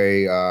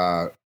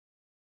DVOA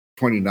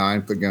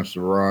 29th against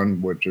the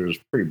run, which is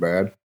pretty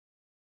bad.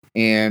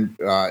 And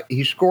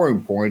he's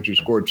scoring points. He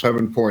scored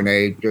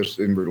 7.8 just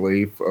in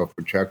relief of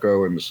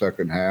Pacheco in the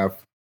second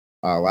half.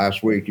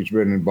 Last week, he's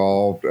been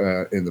involved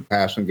in the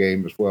passing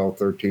game as well,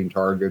 13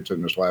 targets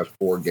in his last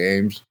 4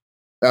 games.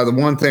 Now, the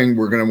one thing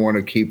we're going to want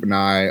to keep an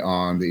eye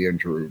on the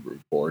injury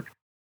report,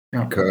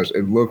 because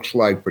it looks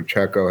like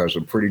Pacheco has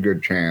a pretty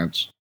good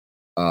chance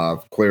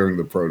of clearing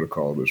the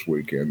protocol this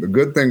weekend. The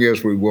good thing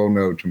is we will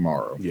know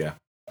tomorrow. Yeah.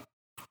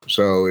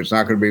 So it's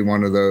not going to be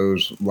one of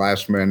those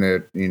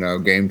last-minute,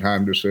 game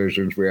time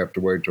decisions. We have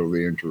to wait till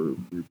the injury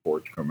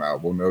reports come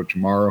out. We'll know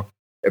tomorrow.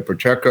 If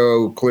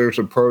Pacheco clears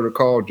the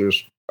protocol,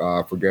 just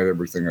forget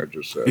everything I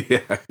just said.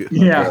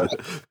 Yeah.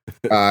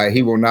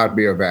 He will not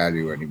be a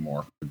value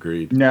anymore.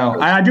 Agreed. No,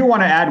 I do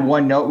want to add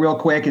one note real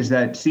quick is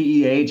that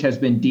CEH has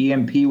been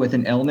DMP with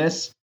an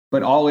illness,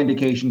 but all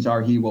indications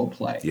are he will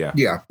play.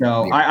 Yeah.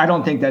 So I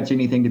don't think that's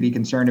anything to be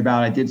concerned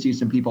about. I did see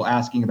some people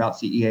asking about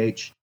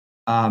CEH.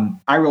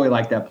 I really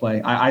like that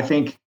play. I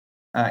think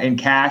in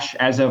cash,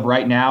 as of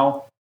right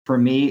now, for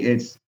me,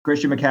 it's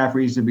Christian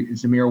McCaffrey,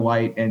 Zamir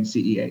White, and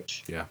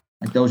CEH. Yeah.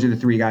 Like those are the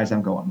three guys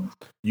I'm going with.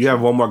 You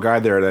have one more guy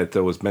there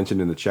that was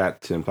mentioned in the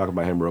chat, Tim. Talk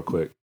about him real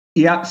quick.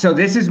 Yeah, so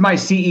this is my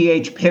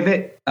CEH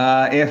pivot.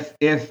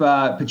 If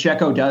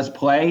Pacheco does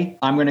play,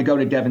 I'm going to go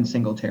to Devin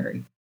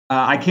Singletary.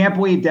 I can't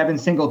believe Devin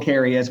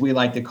Singletary, as we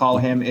like to call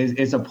him,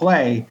 is a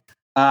play.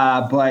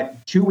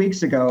 But 2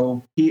 weeks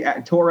ago, he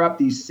tore up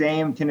these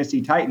same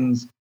Tennessee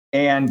Titans,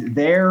 and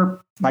their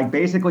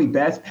basically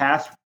best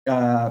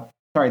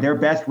their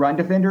best run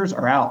defenders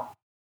are out.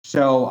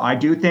 So I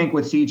do think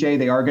with CJ,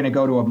 they are going to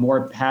go to a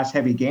more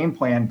pass-heavy game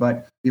plan,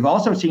 but we've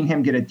also seen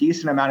him get a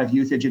decent amount of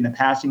usage in the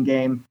passing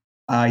game.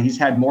 He's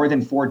had more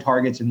than 4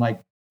 targets in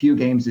few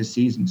games this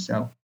season.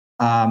 So,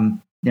 I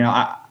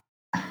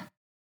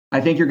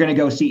think you're going to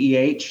go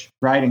CEH,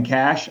 right, in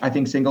cash. I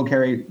think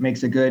Singletary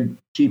makes a good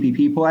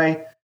GPP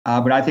play,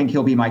 but I think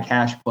he'll be my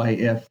cash play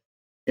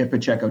if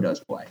Pacheco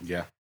does play.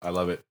 Yeah, I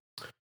love it.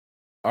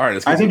 All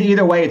right. I think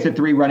either way, it's a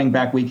 3 running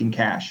back week in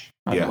cash.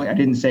 By the way, I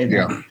didn't say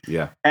that.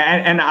 Yeah.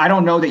 And I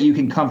don't know that you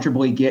can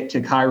comfortably get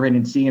to Kyron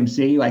and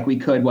CMC like we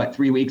could,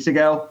 3 weeks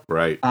ago?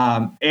 Right.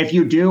 If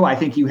you do, I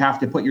think you have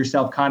to put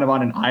yourself kind of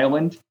on an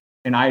island.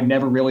 And I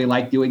never really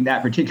like doing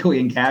that, particularly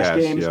in cash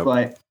games,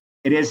 but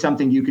it is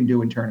something you can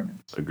do in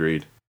tournaments.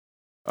 Agreed.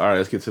 All right,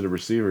 let's get to the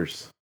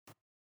receivers.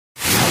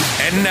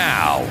 And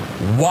now,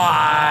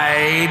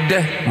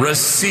 wide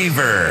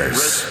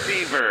receivers.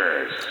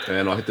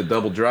 And I'll hit the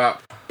double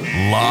drop.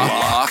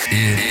 Lock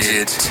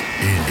it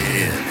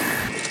in.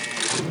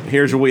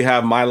 Here's where we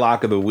have my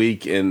lock of the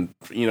week. And,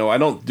 I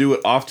don't do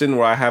it often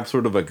where I have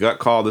sort of a gut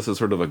call. This is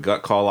sort of a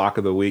gut call lock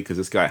of the week because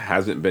this guy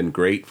hasn't been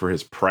great for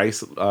his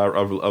price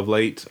of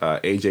late,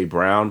 A.J.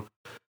 Brown.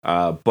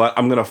 But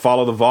I'm going to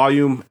follow the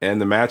volume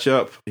and the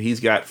matchup. He's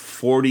got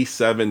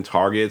 47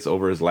 targets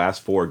over his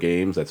last 4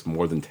 games. That's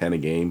more than 10 a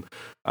game.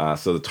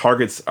 So the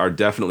targets are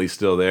definitely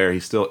still there.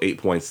 He's still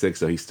 8.6,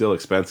 so he's still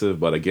expensive.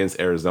 But against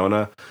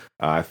Arizona,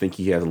 I think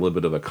he has a little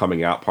bit of a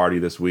coming out party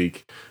this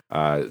week.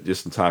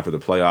 Just in time for the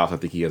playoffs, I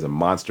think he has a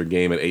monster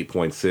game at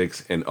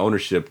 8.6. And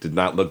ownership did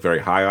not look very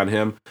high on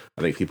him.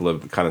 I think people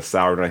have kind of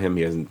soured on him.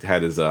 He hasn't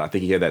had his, I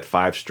think he had that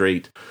 5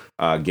 straight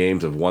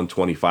games of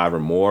 125 or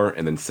more.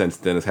 And then since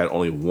then has had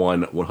only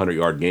one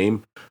 100-yard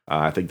game.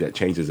 I think that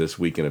changes this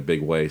week in a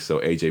big way. So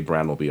A.J.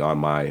 Brown will be on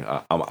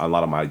my a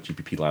lot of my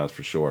GPP lineups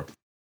for sure.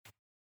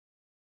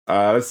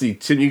 Let's see,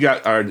 Tim. You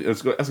got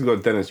let's go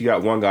with Dennis. You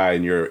got one guy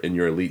in your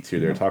elite tier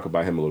there. Talk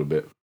about him a little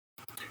bit.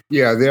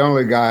 Yeah, the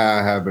only guy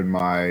I have in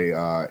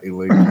my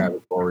elite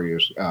category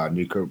is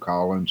Nico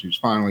Collins. He's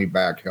finally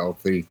back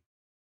healthy.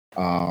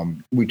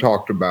 We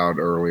talked about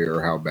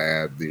earlier how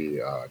bad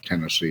the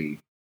Tennessee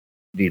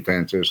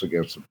defense is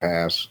against the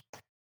pass,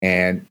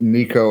 and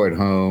Nico at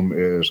home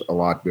is a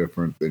lot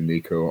different than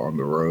Nico on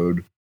the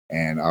road.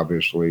 And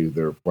obviously,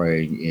 they're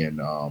playing in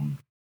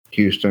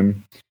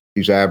Houston.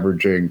 He's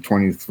averaging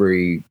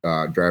 23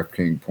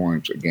 DraftKings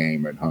points a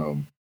game at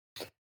home.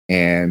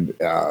 And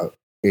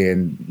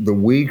in the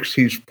weeks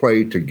he's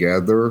played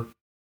together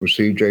with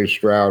C.J.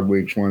 Stroud,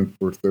 weeks 1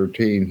 through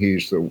 13,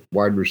 he's the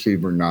wide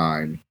receiver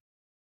 9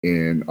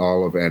 in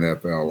all of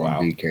NFL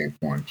on DK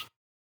points.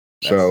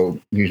 So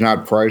he's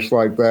not priced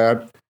like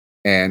that.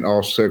 And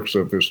all 6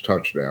 of his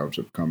touchdowns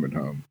have come at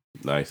home.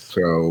 Nice.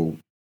 So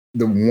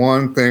the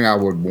one thing I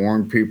would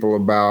warn people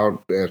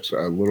about that's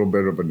a little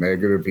bit of a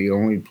negative, he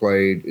only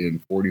played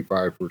in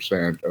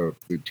 45% of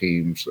the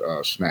team's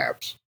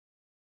snaps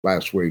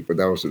last week, but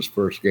that was his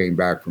first game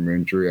back from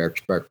injury. I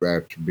expect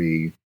that to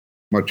be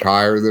much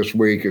higher this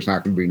week. It's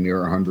not going to be near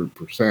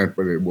 100%,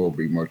 but it will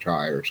be much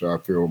higher. So I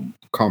feel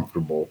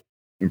comfortable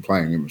in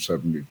playing him at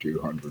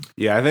 7,200.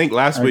 Yeah, I think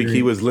last week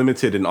he was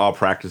limited in all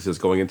practices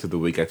going into the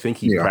week. I think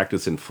he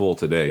practiced in full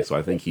today, so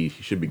I think he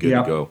should be good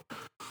to go.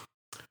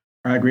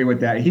 I agree with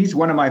that. He's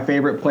one of my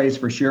favorite plays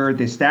for sure.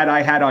 The stat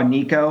I had on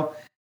Nico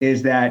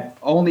is that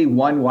only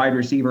one wide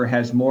receiver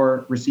has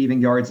more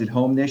receiving yards at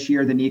home this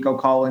year than Nico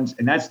Collins,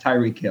 and that's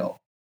Tyreek Hill.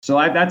 So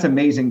that's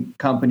amazing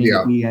company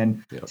to be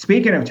in. Yeah.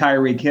 Speaking of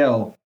Tyreek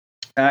Hill,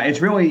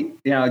 it's really,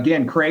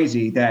 again,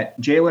 crazy that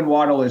Jalen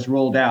Waddle is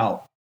ruled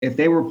out. If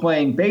they were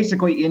playing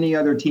basically any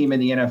other team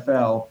in the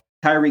NFL,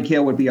 Tyreek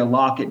Hill would be a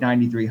lock at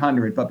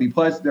 9,300. But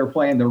because they're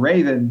playing the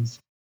Ravens,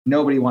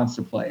 nobody wants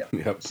to play him.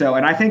 Yep. So,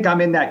 and I think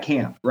I'm in that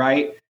camp,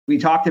 right? We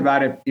talked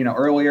about it,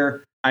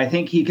 earlier. I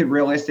think he could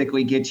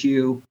realistically get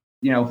you,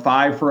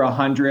 5 for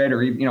 100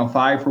 or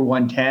 5 for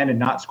 110 and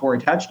not score a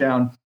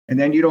touchdown. And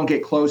then you don't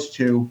get close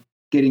to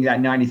getting that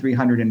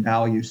 9,300 in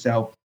value.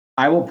 So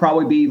I will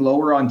probably be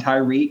lower on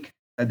Tyreek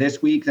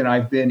this week than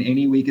I've been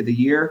any week of the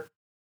year.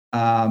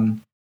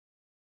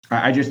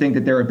 I just think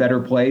that there are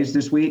better plays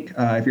this week.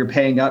 If you're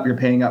paying up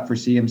for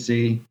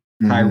CMC.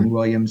 Kyron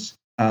Williams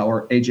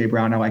or A.J.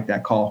 Brown. I like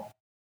that call.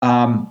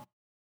 And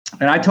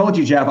I told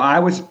you, Geoff,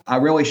 I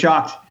really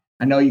shocked.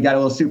 I know you got a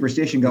little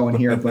superstition going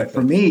here, but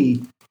for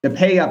me, the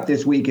pay up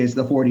this week is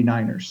the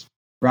 49ers,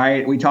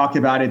 right? We talked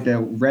about it.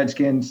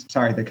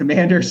 The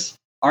Commanders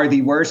are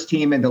the worst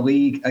team in the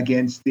league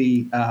against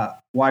the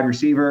wide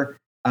receiver.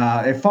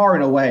 Far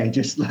and away,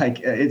 just like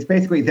it's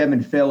basically them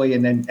and Philly,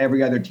 and then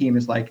every other team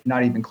is like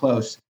not even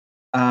close.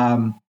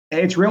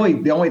 It's really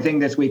the only thing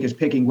this week is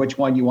picking which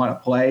one you want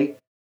to play,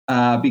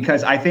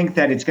 because I think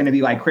that it's going to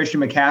be like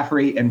Christian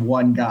McCaffrey and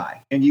one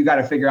guy, and you got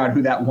to figure out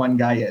who that one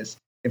guy is.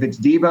 If it's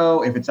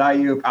Debo, if it's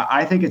Ayuk,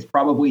 I think it's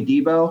probably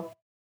Debo.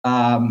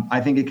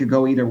 I think it could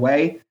go either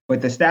way.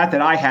 But the stat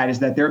that I had is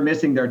that they're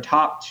missing their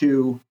top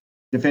two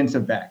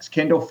defensive backs.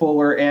 Kendall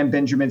Fuller and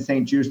Benjamin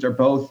St-Juste are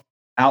both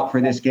out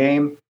for this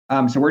game.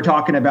 So we're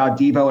talking about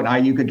Debo and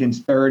Ayuk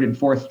against third and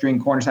fourth string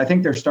corners. I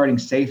think their starting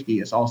safety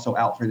is also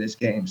out for this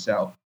game.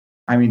 So,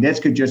 I mean, this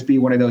could just be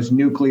one of those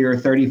nuclear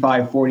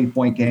 35,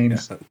 40-point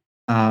games.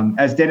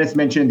 As Dennis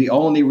mentioned, the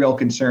only real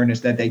concern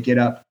is that they get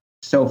up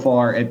so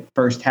far at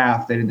first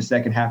half that in the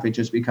second half it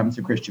just becomes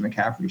a Christian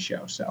McCaffrey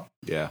show. So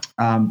yeah,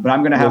 but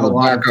I'm going to have a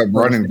backup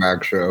running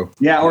back show.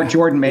 Yeah, or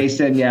Jordan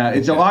Mason. Yeah,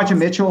 is Elijah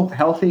Mitchell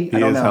healthy? He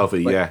is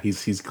healthy. Yeah,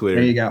 he's clear.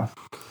 There you go.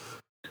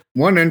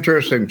 One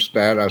interesting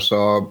stat I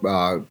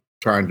saw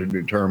trying to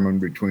determine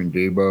between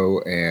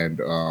Debo and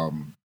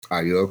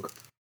Ayuk.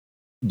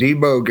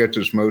 Debo gets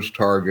his most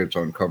targets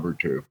on cover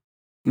 2.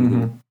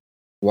 Mm-hmm.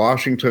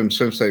 Washington,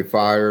 since they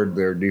fired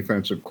their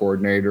defensive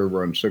coordinator,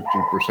 runs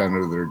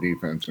 60% of their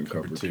defense in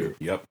cover 2.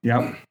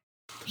 Yep.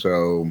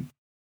 So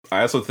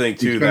I also think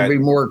too it's going to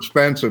be more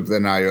expensive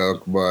than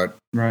Ayuk, but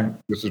right,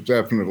 this is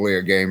definitely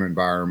a game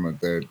environment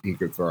that he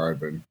could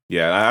thrive in.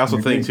 Yeah, I also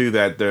think too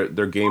that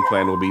their game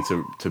plan will be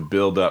to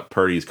build up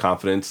Purdy's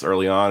confidence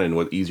early on, and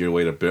what easier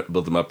way to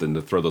build them up than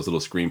to throw those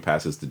little screen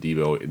passes to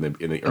Debo in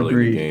the early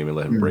in the game and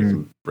let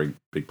him break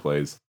big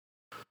plays.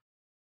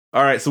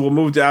 All right, so we'll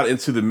move down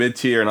into the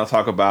mid-tier, and I'll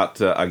talk about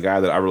a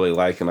guy that I really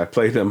like, and I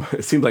played him.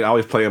 It seems like I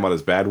always play him on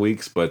his bad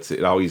weeks, but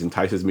it always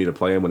entices me to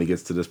play him when he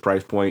gets to this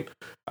price point.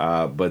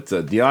 But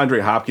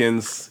DeAndre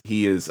Hopkins,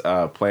 he is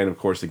playing, of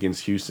course,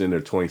 against Houston,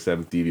 their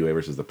 27th DVOA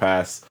versus the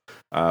pass.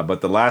 But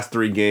the last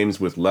 3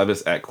 games with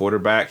Levis at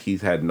quarterback,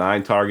 he's had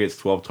 9 targets,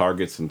 12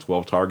 targets, and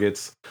 12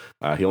 targets.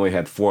 He only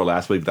had 4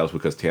 last week. That was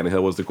because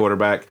Tannehill was the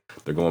quarterback.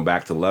 They're going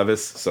back to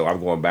Levis, so I'm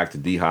going back to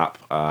D-Hop,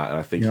 and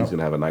I think he's going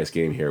to have a nice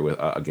game here with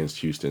against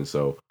Houston.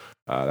 So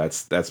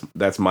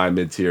that's my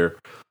mid-tier.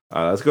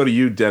 Let's go to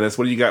you, Dennis.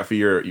 What do you got for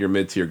your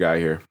mid-tier guy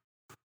here?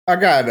 I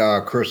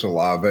got Chris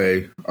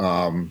Olave,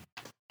 and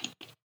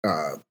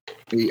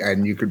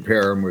you could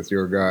pair him with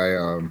your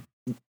guy,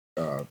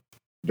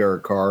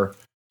 Derek Carr.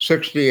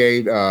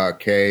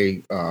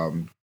 68K.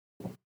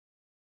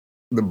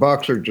 The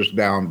Bucs are just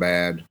down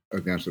bad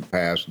against the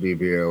pass,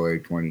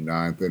 DVOA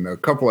 29th. And a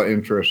couple of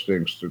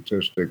interesting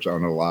statistics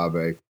on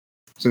Olave.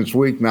 Since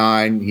week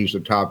 9, he's a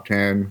top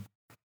 10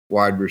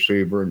 wide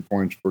receiver in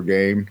points per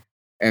game.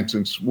 And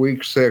since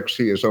week 6,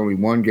 he has only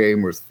one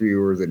game with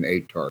fewer than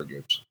 8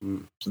 targets.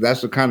 So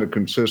that's the kind of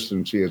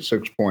consistency at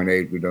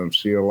 6.8 we don't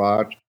see a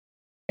lot.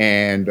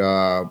 And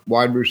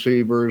wide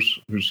receivers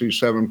who see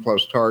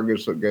 7+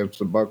 targets against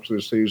the Bucs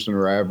this season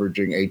are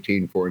averaging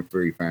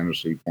 18.3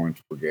 fantasy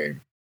points per game.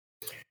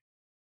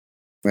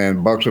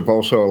 And Bucs have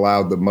also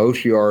allowed the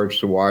most yards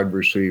to wide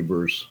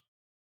receivers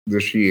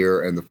this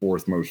year and the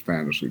 4th most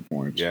fantasy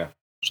points. Yeah.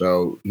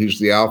 So he's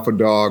the alpha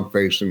dog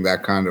facing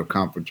that kind of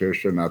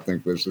competition. I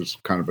think this is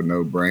kind of a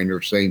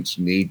no-brainer. Saints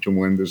need to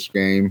win this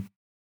game.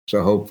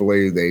 So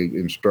hopefully they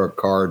instruct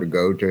Carr to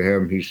go to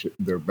him. He's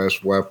their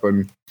best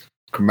weapon.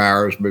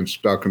 Kamara's been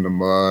stuck in the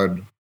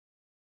mud.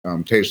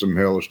 Taysom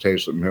Hill is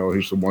Taysom Hill.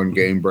 He's the one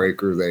game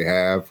breaker they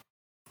have.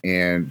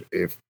 And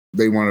if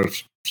they want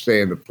to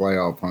stay in the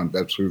playoff hunt,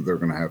 that's who they're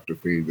going to have to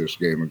feed this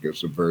game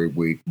against a very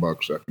weak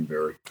Bucs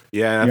secondary.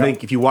 Yeah, and I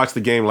think if you watched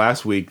the game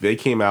last week, they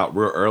came out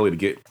real early to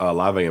get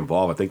Olave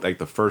involved. I think like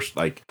the first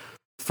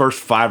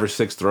 5 or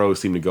 6 throws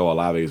seemed to go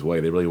Olave's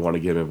way. They really want to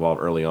get him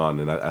involved early on,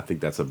 and I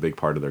think that's a big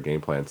part of their game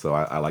plan. So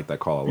I like that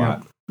call a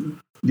lot.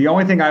 The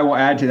only thing I will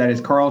add to that is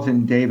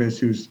Carlton Davis,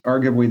 who's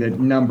arguably the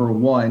number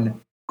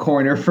 1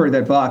 corner for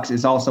the Bucs,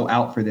 is also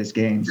out for this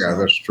game. Yeah,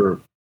 that's true.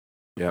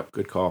 Yep,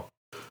 good call.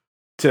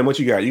 Tim, what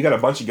you got? You got a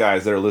bunch of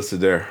guys that are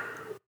listed there.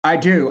 I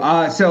do.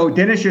 So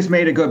Dennis just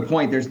made a good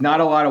point. There's not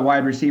a lot of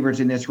wide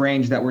receivers in this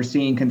range that we're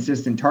seeing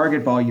consistent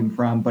target volume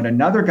from. But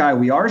another guy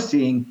we are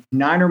seeing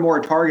 9 or more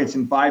targets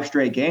in 5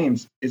 straight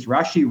games is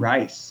Rashee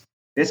Rice.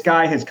 This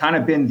guy has kind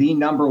of been the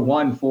number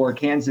 1 for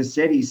Kansas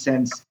City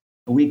since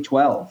week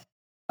 12.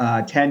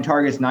 10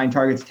 targets, 9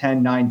 targets,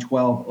 10, 9,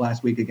 12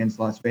 last week against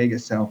Las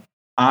Vegas. So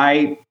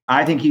I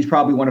think he's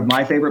probably one of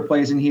my favorite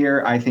plays in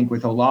here. I think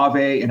with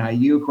Olave and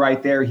Ayuk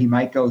right there, he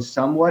might go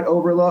somewhat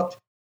overlooked.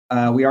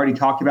 We already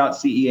talked about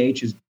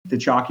CEH as the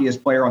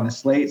chalkiest player on the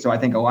slate, so I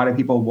think a lot of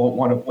people won't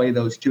want to play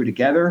those two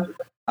together,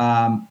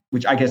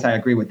 which I guess I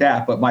agree with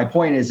that. But my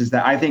point is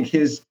that I think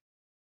his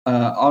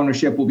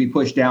ownership will be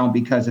pushed down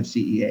because of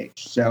CEH.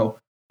 So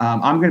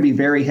I'm going to be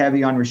very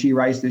heavy on Rashee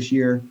Rice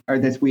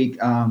this week.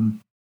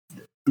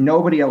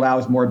 Nobody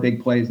allows more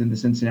big plays than the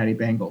Cincinnati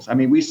Bengals. I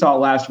mean, we saw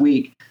last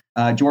week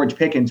George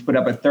Pickens put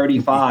up a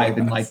 35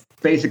 and like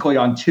basically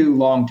on 2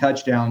 long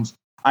touchdowns.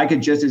 I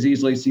could just as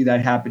easily see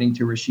that happening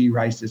to Rashee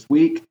Rice this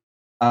week.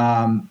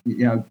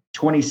 22nd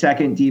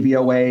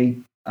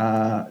DVOA,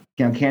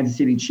 Kansas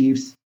City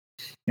Chiefs.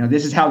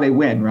 This is how they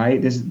win, right?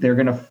 They're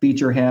going to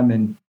feature him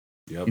and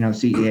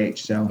CEH.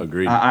 So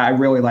agreed. I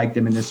really like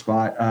them in this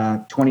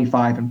spot.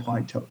 25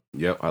 implied total.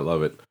 Yep, I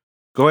love it.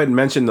 Go ahead and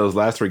mention those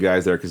last 3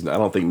 guys there, because I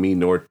don't think me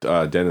nor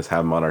Dennis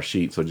have them on our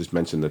sheet. So just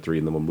mention the 3,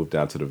 and then we'll move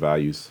down to the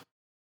values.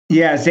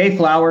 Yeah, Zay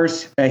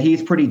Flowers,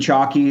 he's pretty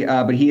chalky,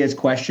 but he is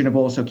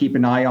questionable, so keep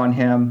an eye on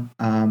him.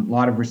 A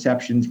lot of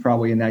receptions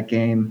probably in that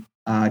game.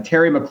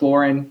 Terry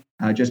McLaurin,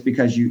 just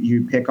because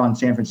you pick on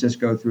San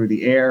Francisco through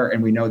the air,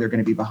 and we know they're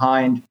going to be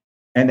behind.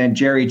 And then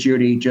Jerry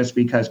Jeudy, just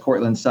because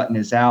Cortland Sutton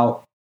is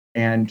out,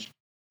 and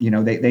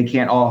they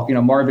can't all.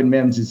 Marvin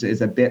Mims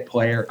is a bit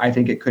player. I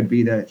think it could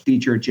be the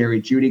featured Jerry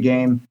Jeudy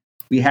game.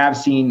 We have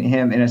seen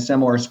him in a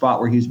similar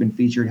spot where he's been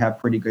featured have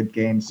pretty good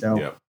games.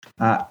 So,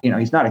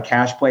 he's not a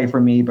cash play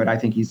for me, but I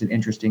think he's an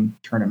interesting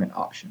tournament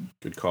option.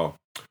 Good call.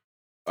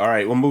 All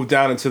right, we'll move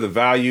down into the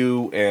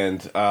value,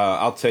 and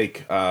I'll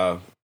take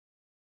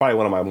probably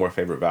one of my more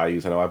favorite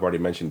values. I know I've already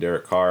mentioned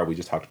Derek Carr. We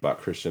just talked about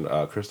Chris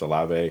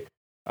Olave.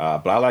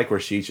 But I like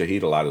Rashid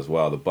Shaheed a lot as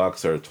well. The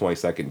Bucs are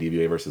 22nd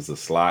DVOA versus the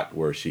slot,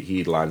 where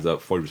Shaheed lines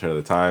up 40% of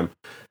the time.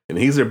 And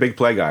he's their big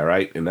play guy,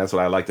 right? And that's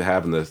what I like to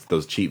have in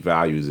those cheap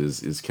values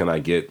is can I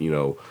get,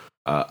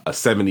 a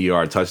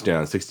 70-yard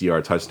touchdown,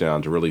 60-yard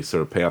touchdown to really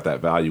sort of pay off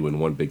that value in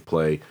one big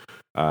play.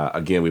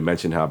 Again, we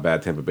mentioned how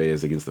bad Tampa Bay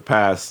is against the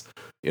pass.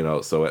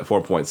 So at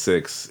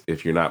 4.6,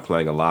 if you're not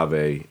playing Olave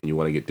and you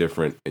want to get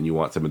different and you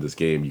want some of this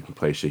game, you can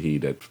play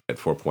Shaheed at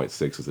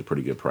 4.6 is a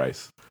pretty good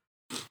price.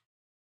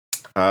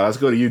 Let's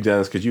go to you,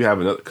 Dennis, because you have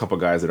a couple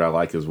guys that I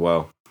like as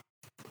well.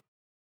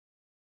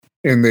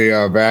 In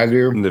the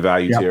value? In the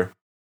value tier.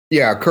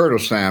 Yeah,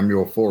 Curtis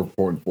Samuel,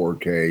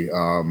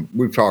 4.4K.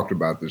 We've talked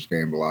about this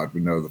game a lot.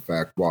 We know the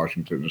fact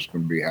Washington is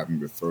going to be having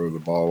to throw the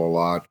ball a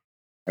lot.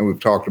 And we've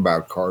talked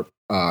about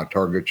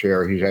target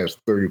share. He has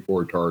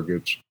 34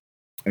 targets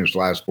in his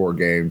last 4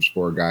 games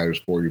for a guy who's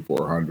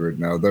 4,400.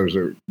 Now, those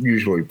are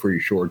usually pretty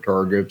short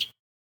targets,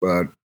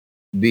 but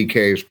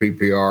DK's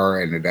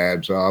PPR, and it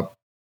adds up.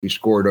 He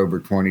scored over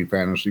 20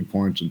 fantasy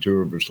points in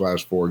 2 of his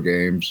last 4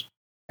 games,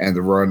 and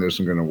the run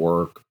isn't going to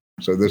work.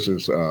 So this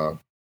is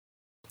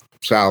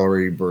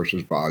salary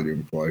versus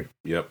volume play.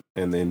 Yep,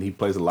 and then he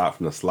plays a lot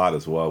from the slot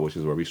as well, which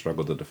is where we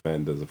struggle to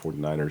defend as the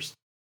 49ers.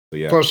 So,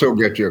 yeah. Plus, he'll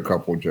get you a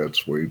couple jet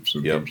sweeps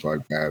and things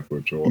like that,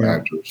 which will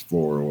add to his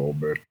floor a little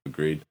bit.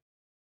 Agreed.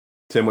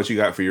 Tim, what you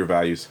got for your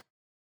values?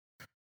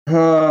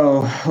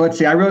 Oh, let's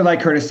see. I really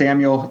like Curtis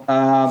Samuel.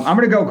 I'm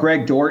going to go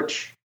Greg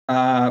Dortch.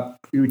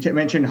 You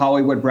mentioned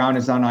Hollywood Brown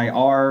is on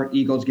IR.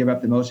 Eagles give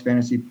up the most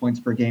fantasy points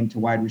per game to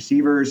wide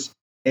receivers.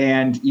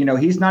 And,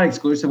 he's not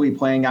exclusively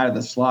playing out of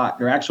the slot.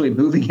 They're actually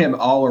moving him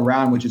all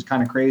around, which is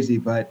kind of crazy.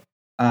 But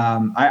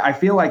I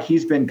feel like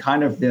he's been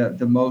kind of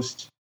the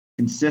most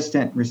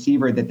consistent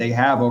receiver that they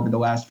have over the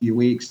last few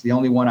weeks. The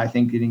only one I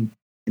think getting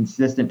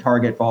consistent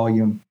target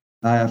volume.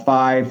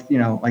 5,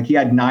 like he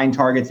had 9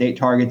 targets, 8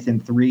 targets,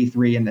 and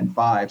 3, and then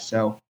 5.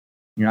 So,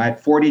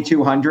 at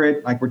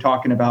 4,200, like we're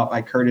talking about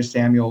like Curtis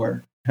Samuel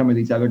or some of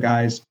these other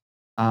guys.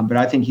 But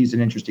I think he's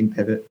an interesting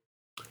pivot.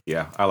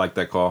 Yeah, I like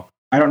that call.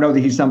 I don't know that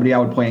he's somebody I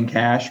would play in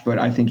cash, but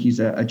I think he's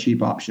a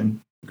cheap option.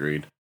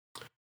 Agreed.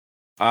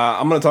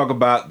 I'm going to talk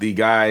about the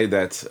guy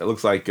that it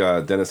looks like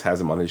Dennis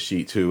has him on his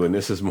sheet too, and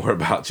this is more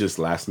about just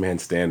last man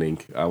standing.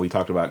 We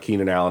talked about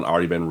Keenan Allen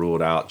already been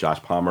ruled out,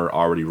 Josh Palmer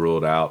already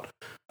ruled out.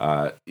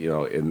 And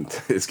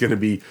it's going to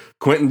be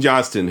Quentin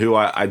Johnston, who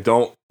I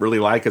don't really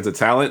like as a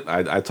talent.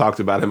 I talked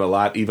about him a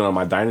lot, even on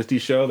my Dynasty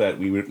show, that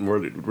we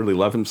really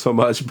love him so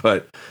much.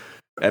 But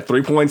at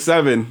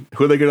 3.7,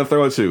 who are they going to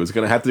throw it to? It's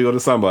going to have to go to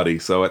somebody.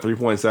 So at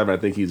 3.7, I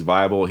think he's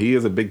viable. He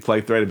is a big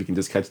play threat if he can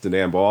just catch the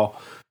damn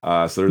ball.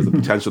 So there's the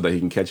potential that he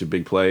can catch a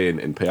big play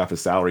and pay off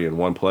his salary in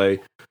one play.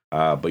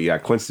 But yeah,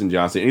 Quentin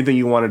Johnston. Anything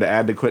you wanted to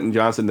add to Quentin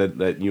Johnston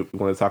that you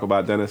want to talk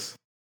about, Dennis?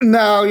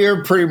 No,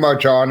 you're pretty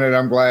much on it.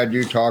 I'm glad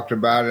you talked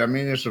about it. I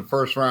mean, it's a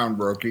first-round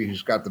rookie.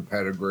 He's got the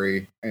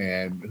pedigree.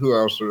 And who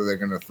else are they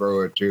going to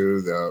throw it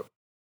to? The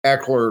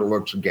Eckler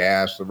looks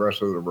gassed. The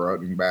rest of the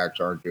running backs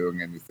aren't doing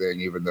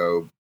anything, even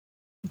though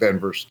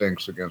Denver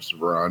stinks against the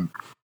run.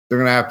 They're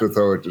going to have to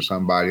throw it to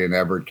somebody, and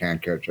Everett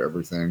can't catch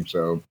everything.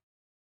 So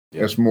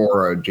it's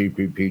more a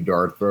GPP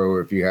dart throw.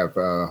 If you have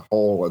a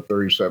hole at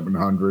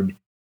 3,700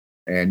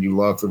 and you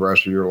love the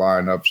rest of your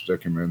lineup,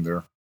 stick him in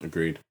there.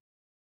 Agreed.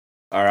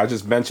 All right, I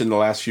just mentioned the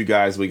last few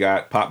guys. We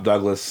got Pop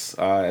Douglas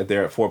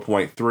there at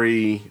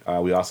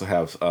 4.3. We also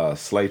have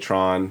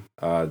Slaytron,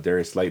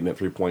 Darius Slayton at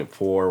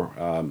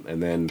 3.4.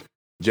 And then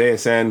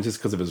JSN, just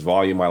because of his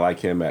volume, I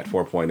like him at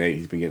 4.8.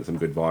 He's been getting some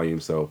good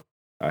volume, so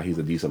he's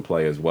a decent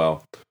play as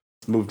well.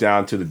 Let's move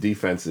down to the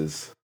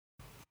defenses.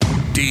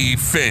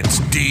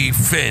 Defense.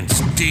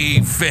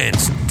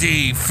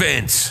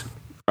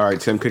 All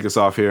right, Tim, kick us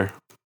off here.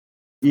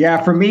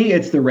 Yeah, for me,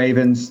 it's the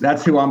Ravens.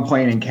 That's who I'm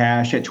playing in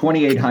cash at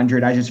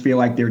 2,800. I just feel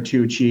like they're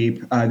too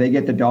cheap. They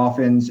get the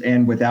Dolphins,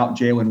 and without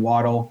Jalen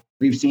Waddle,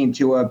 we've seen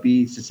Tua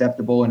be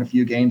susceptible in a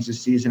few games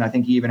this season. I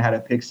think he even had a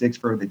pick six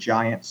for the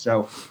Giants.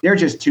 So they're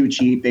just too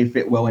cheap. They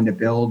fit well into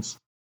builds.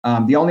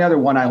 The only other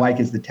one I like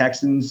is the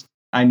Texans.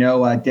 I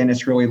know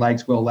Dennis really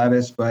likes Will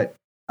Levis, but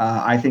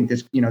I think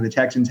the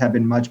Texans have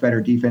been much better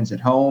defense at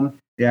home.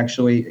 They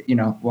actually,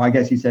 I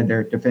guess he said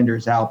their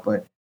defender's out,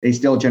 but they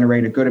still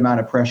generate a good amount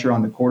of pressure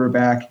on the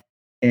quarterback.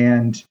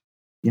 And,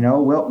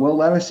 Will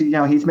Levis,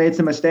 he's made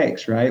some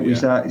mistakes, right?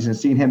 Yeah. We've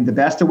seen him the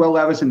best of Will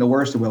Levis and the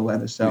worst of Will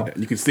Levis. So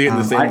you can see it in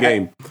the same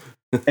game.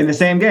 In the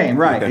same game,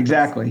 right?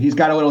 Exactly. He's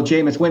got a little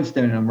Jameis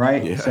Winston in him,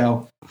 right? Yeah.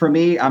 So for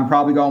me, I'm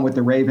probably going with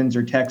the Ravens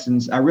or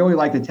Texans. I really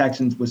like the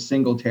Texans with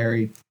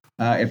Singletary.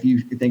 If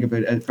you think of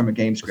it from a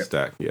game script.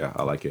 Stack. Yeah,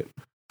 I like it.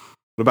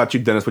 What about you,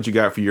 Dennis? What you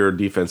got for your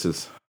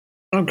defenses?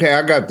 Okay,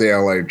 I got the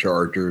LA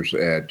Chargers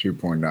at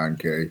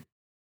 2.9K.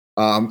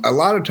 A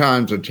lot of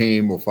times a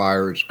team will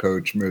fire its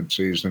coach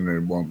midseason and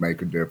it won't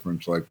make a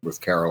difference, like with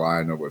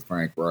Carolina with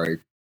Frank Reich.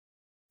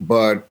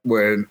 But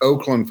when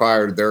Oakland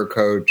fired their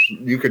coach,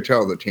 you could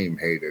tell the team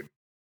hated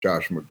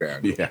Josh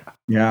McDaniels.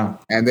 Yeah.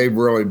 And they've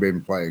really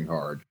been playing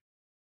hard.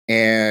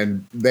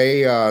 And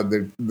they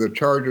the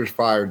Chargers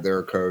fired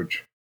their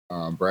coach,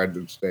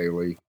 Brandon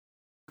Staley,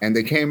 and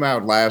they came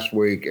out last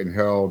week and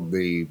held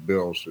the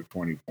Bills to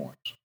 20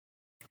 points,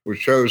 which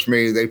shows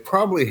me they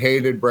probably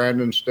hated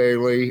Brandon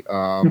Staley.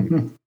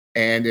 And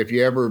if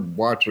you ever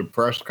watch a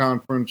press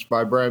conference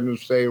by Brandon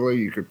Staley,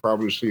 you could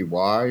probably see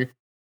why.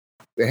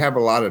 They have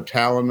a lot of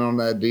talent on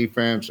that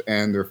defense,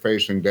 and they're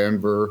facing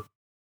Denver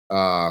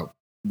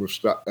with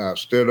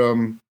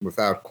Stidham,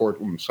 without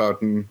Cortland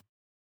Sutton.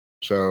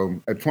 So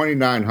at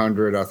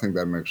 2,900, I think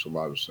that makes a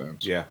lot of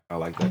sense. Yeah, I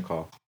like that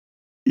call.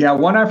 Yeah,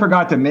 one I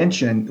forgot to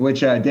mention,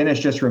 which Dennis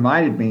just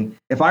reminded me.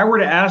 If I were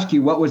to ask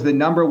you what was the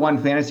number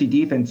one fantasy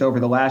defense over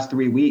the last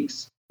 3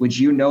 weeks, would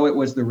you know it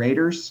was the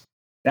Raiders?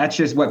 That's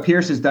just what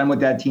Pierce has done with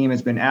that team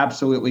has been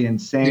absolutely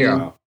insane.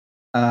 Yeah.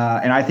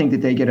 And I think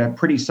that they get a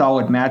pretty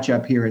solid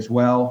matchup here as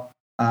well.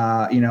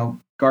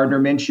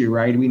 Gardner Minshew,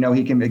 right? We know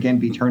he can, again,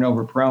 be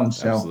turnover prone.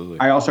 So Absolutely.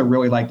 I also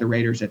really like the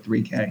Raiders at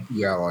 3K.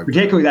 Yeah, I like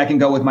particularly that can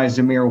go with my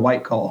Zamir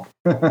White call.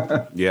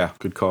 Yeah,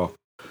 good call.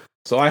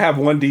 So I have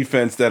one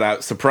defense that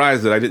I'm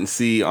surprised that I didn't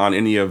see on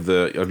any of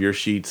your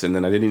sheets, and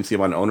then I didn't even see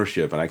them on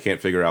ownership, and I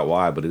can't figure out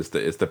why. But it's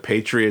the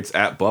Patriots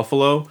at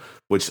Buffalo,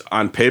 which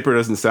on paper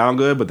doesn't sound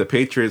good, but the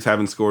Patriots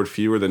haven't scored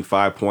fewer than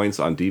 5 points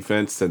on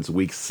defense since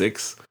week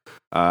 6.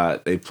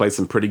 They played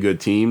some pretty good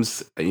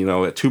teams. At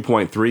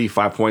 2.3,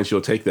 5 points,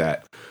 you'll take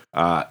that.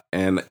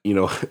 And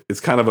it's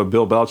kind of a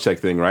Bill Belichick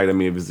thing, right? I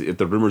mean, if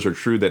the rumors are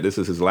true that this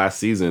is his last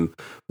season,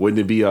 wouldn't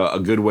it be a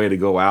good way to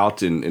go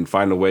out and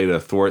find a way to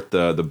thwart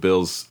the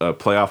Bills'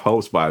 playoff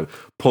hopes by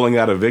pulling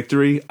out a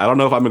victory? I don't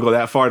know if I'm going to go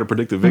that far to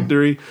predict a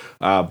victory,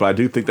 but I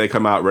do think they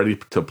come out ready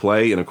to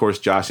play. And of course,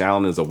 Josh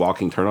Allen is a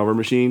walking turnover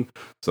machine.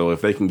 So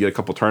if they can get a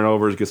couple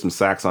turnovers, get some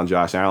sacks on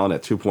Josh Allen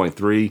at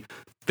 2.3,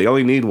 they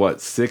only need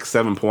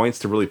 6-7 points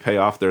to really pay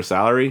off their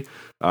salary.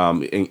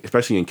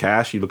 Especially in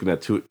cash, you're looking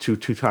at two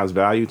times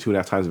value,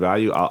 2.5 times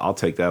value. I'll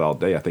take that all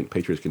day. I think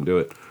Patriots can do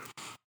it.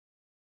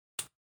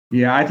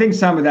 Yeah, I think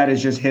some of that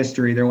is just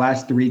history. Their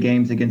last 3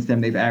 games against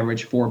them, they've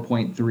averaged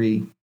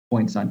 4.3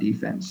 points on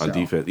defense. On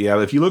defense, yeah.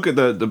 If you look at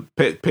the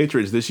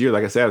Patriots this year,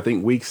 like I said, I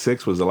think week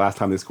 6 was the last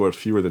time they scored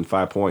fewer than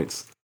 5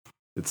 points.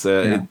 It's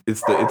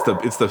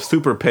the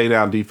super pay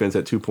down defense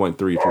at 2.3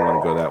 if you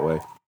want to go that way.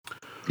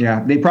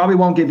 Yeah, they probably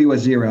won't give you a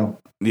 0.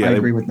 Yeah, I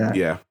agree with that.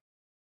 Yeah.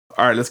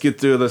 All right, let's get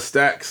through the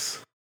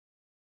stacks.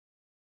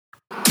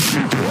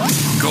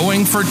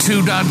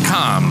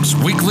 Goingfor2.com's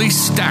weekly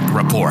stack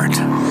report.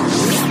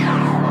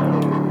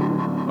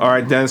 All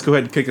right, Dennis, go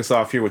ahead and kick us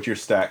off here with your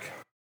stack.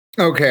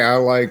 Okay, I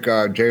like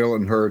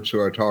Jalen Hurts,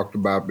 who I talked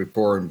about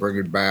before, and bring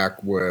it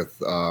back with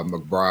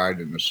McBride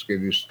and the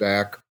skinny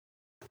stack.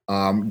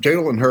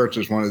 Jalen Hurts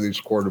is one of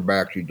these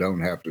quarterbacks you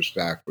don't have to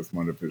stack with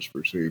one of his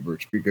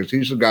receivers because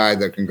he's a guy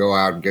that can go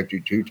out and get you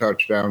 2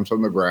 touchdowns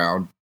on the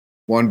ground,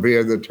 one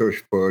via the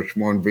tush push,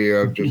 one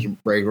via just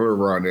regular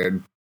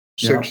run-in,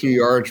 60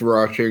 yards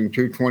rushing,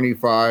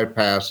 225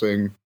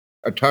 passing,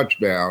 a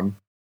touchdown,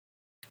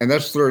 and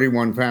that's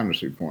 31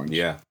 fantasy points.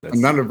 Yeah.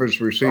 And none of his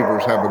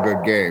receivers have a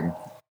good game.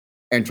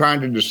 And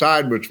trying to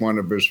decide which one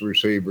of his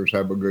receivers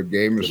have a good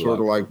game is sort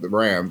of like the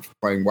Rams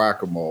playing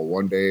whack-a-mole.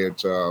 One day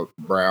it's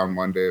Brown,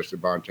 one day it's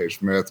Devontae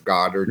Smith.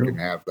 Goddard can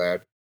have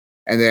that.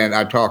 And then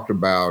I talked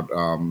about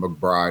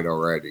McBride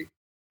already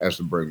as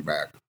the bring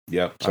back.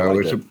 Yep. So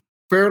it's a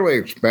fairly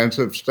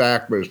expensive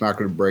stack, but it's not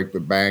going to break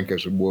the bank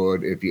as it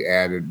would if you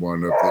added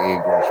one of the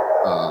Eagles'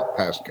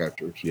 pass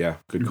catchers. Yeah,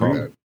 good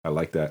call. I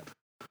like that.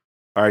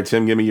 All right,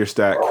 Tim, give me your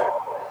stack.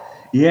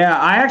 Yeah,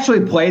 I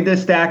actually played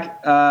this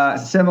stack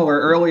similar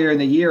earlier in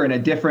the year in a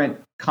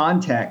different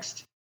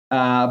context,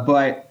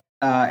 but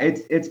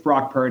it's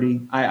Brock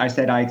Purdy. I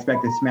said I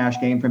expect a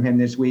smash game from him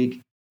this week.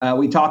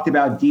 We talked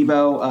about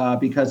Debo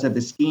because of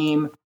the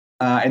scheme.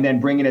 and then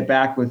bringing it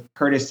back with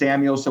Curtis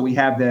Samuel. So we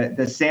have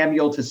the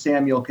Samuel to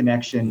Samuel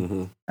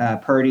connection,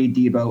 Purdy,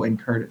 Debo, and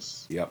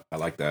Curtis. Yep, I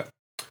like that.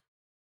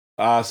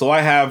 So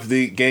I have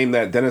the game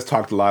that Dennis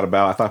talked a lot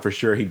about. I thought for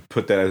sure he'd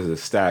put that as a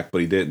stack, but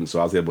he didn't, so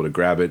I was able to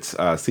grab it.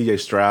 CJ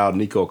Stroud,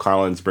 Nico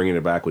Collins bringing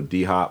it back with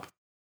D-Hop.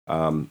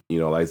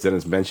 Like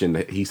Dennis mentioned,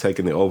 he's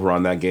taking the over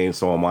on that game,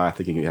 so am I. I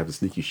think he can have a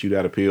sneaky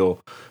shootout appeal.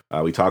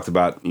 We talked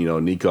about,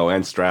 Nico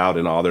and Stroud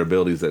and all their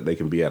abilities that they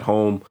can be at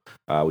home.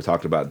 We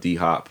talked about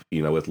D-Hop,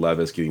 with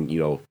Levis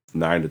getting,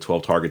 9 to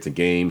 12 targets a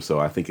game, so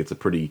I think it's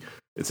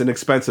an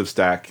expensive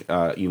stack,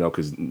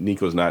 because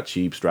Nico's not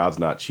cheap, Stroud's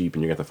not cheap,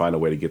 and you're going to have to find a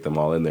way to get them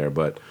all in there.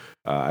 But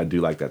I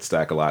do like that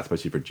stack a lot,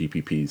 especially for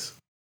GPPs.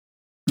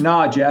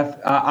 No, Jeff,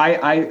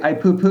 I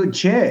poo-pooed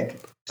Chig.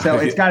 So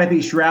it's got to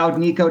be Stroud,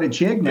 Nico to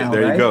Chig now,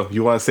 There right? you go.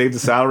 You want to save the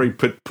salary,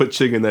 put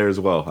Chig in there as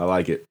well. I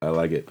like it.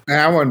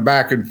 I went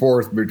back and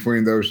forth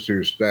between those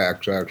two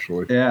stacks,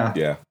 actually. Yeah.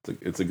 Yeah,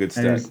 it's a good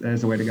stack. That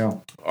is the way to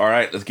go. All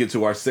right, let's get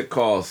to our sick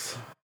calls.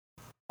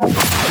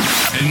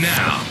 And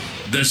now,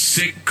 the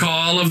sick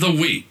call of the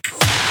week.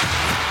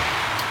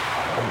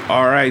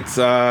 All right,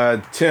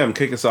 Tim,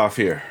 kick us off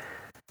here.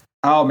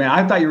 Oh, man,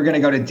 I thought you were going to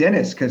go to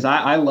Dennis because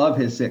I love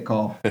his sit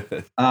call.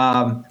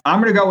 I'm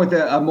going to go with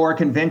a more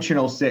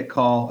conventional sit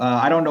call.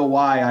 I don't know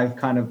why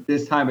I've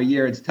this time of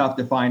year, it's tough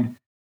to find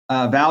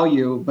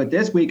value. But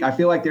this week, I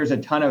feel like there's a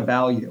ton of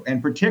value.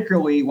 And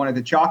particularly one of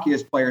the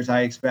chalkiest players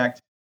I expect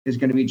is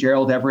going to be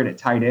Gerald Everett at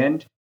tight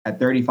end at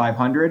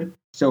 $3,500.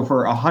 So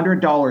for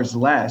 $100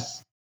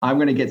 less, I'm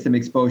going to get some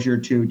exposure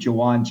to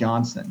Juwan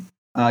Johnson.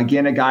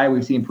 Again, a guy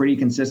we've seen pretty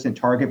consistent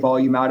target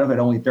volume out of at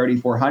only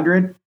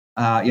 $3,400.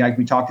 Like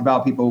we talked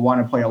about, people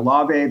want to play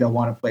Olave, they'll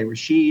want to play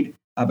Rashid,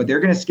 but they're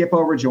going to skip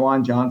over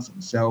Juwan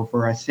Johnson. So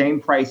for a same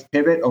price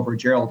pivot over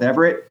Gerald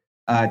Everett,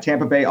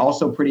 Tampa Bay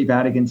also pretty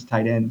bad against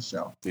tight ends.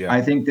 So yeah.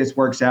 I think this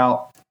works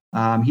out.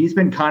 He's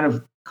been kind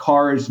of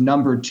Carr's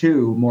number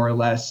 2, more or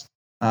less,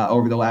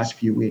 over the last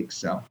few weeks.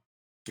 So.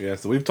 Yeah,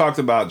 so we've talked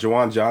about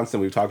Juwan Johnson,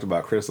 we've talked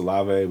about Chris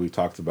Olave, we've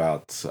talked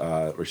about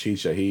Rashid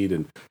Shaheed,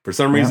 and for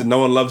some reason, no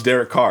one loves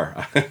Derek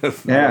Carr.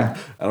 Yeah.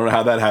 I don't know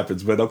how that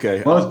happens, but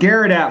okay. Well, it's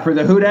Garrett out for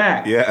the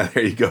Houdat. Yeah,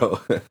 there you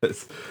go.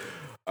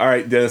 All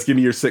right, Dennis, give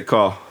me your sick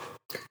call.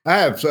 I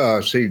have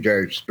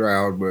CJ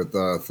Stroud with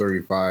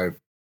 35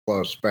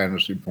 plus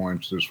fantasy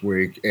points this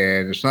week,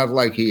 and it's not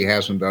like he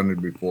hasn't done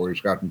it before. He's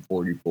gotten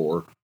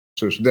 44,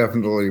 so it's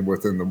definitely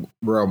within the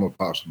realm of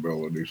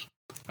possibilities.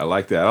 I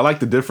like that. I like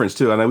the difference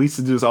too. I know we used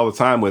to do this all the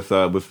time with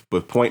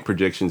point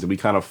predictions, and we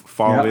kind of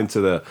fall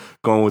into the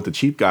going with the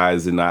cheap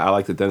guys. And I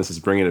like that Dennis is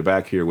bringing it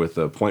back here with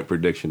a point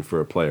prediction for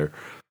a player.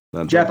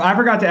 Jeff, I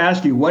forgot to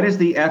ask you, what is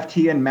the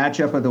FTN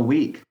matchup of the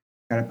week?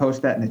 Got to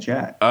post that in the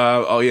chat.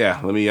 Oh yeah,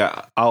 let me.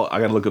 I got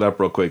to look it up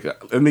real quick.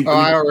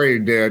 I already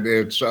did.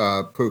 It's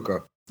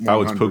Puka. 100.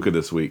 Oh, it's Puka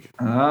this week.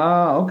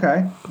 Oh,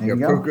 okay. There you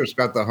go. Puka's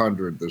got the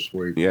 100 this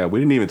week. Yeah, we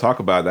didn't even talk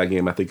about that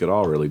game, I think, at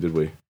all, really, did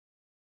we?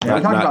 Yeah,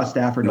 we talked about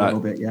Stafford a little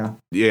bit, yeah.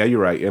 Yeah, you're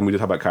right. And we did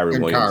talk about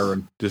Kyren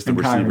Williams. Just the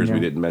receivers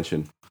we didn't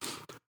mention.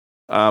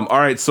 All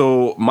right,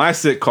 so my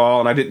sick call,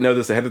 and I didn't know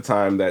this ahead of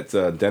time, that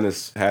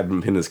Dennis had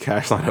him in his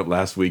cash lineup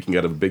last week and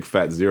got a big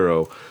fat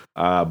 0.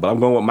 But I'm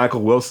going with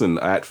Michael Wilson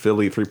at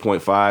Philly,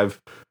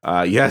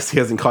 3.5. Yes, he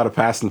hasn't caught a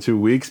pass in 2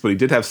 weeks, but he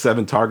did have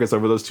 7 targets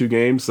over those 2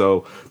 games,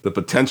 so the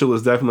potential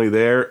is definitely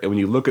there. And when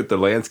you look at the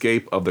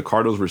landscape of the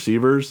Cardinals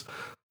receivers,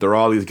 they're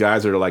all these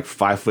guys that are like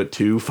 5'2",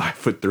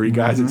 5'3"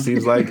 guys, it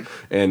seems like.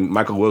 And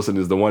Michael Wilson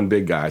is the one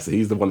big guy. So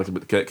he's the one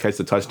that can catch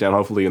the touchdown,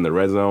 hopefully, in the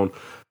red zone.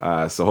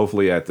 So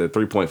hopefully at the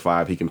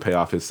 3.5, he can pay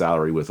off his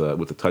salary with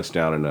a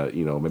touchdown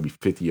and maybe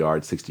 50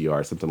 yards, 60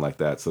 yards, something like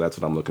that. So that's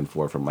what I'm looking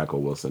for from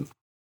Michael Wilson.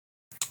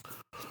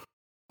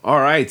 All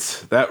right,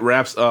 that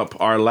wraps up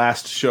our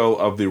last show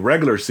of the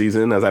regular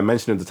season. As I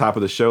mentioned at the top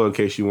of the show, in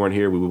case you weren't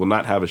here, we will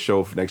not have a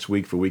show for next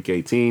week for Week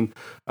 18,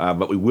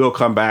 but we will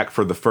come back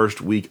for the first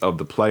week of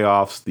the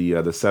playoffs, the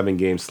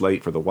 7-game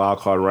slate for the wild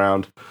card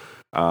round.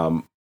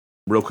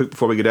 Real quick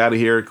before we get out of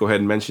here, go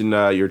ahead and mention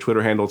your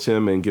Twitter handle,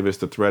 Tim, and give us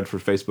the thread for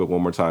Facebook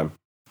one more time.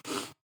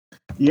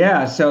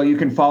 Yeah, so you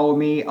can follow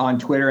me on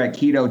Twitter at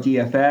Keto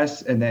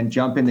DFS, and then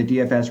jump in the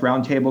DFS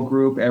Roundtable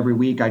group. Every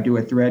week I do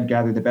a thread,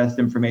 gather the best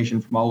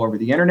information from all over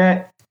the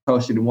internet,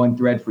 posted in one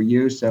thread for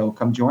you, so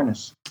come join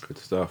us. Good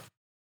stuff.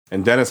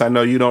 And Dennis, I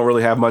know you don't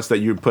really have much that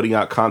you're putting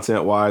out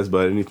content-wise,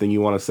 but anything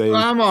you want to say?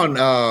 I'm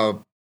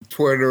on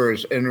Twitter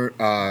as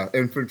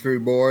Infantry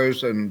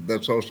Boys, and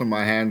that's also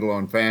my handle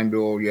on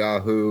FanDuel,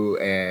 Yahoo,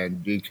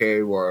 and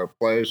DK where I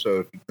play. So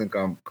if you think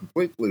I'm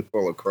completely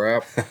full of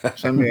crap,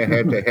 send me a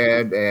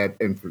head-to-head at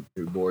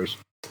Infantry Boys.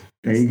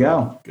 There you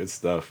go. Good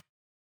stuff.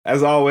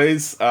 As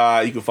always,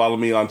 you can follow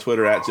me on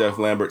Twitter at Jeff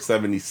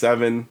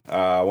Lambert77.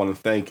 I want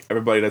to thank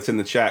everybody that's in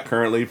the chat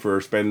currently for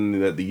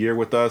spending the year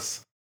with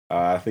us.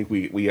 I think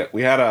we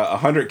had a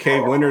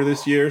 100K winner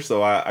this year,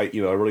 so I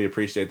really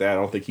appreciate that. I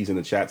don't think he's in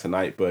the chat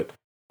tonight, but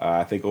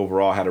I think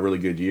overall had a really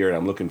good year, and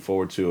I'm looking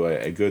forward to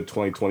a good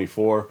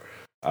 2024.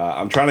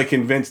 I'm trying to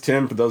convince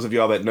Tim, for those of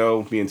y'all that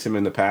know, me and Tim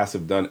in the past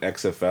have done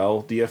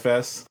XFL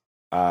DFS.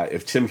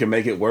 If Tim can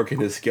make it work in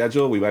his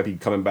schedule, we might be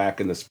coming back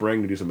in the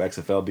spring to do some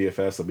XFL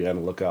DFS, so be on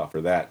the lookout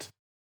for that.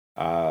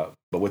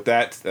 But with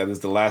that is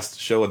the last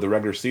show of the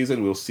regular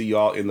season. We'll see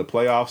y'all in the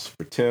playoffs.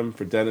 For Tim,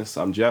 for Dennis,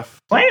 I'm Geoff.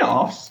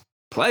 Playoffs?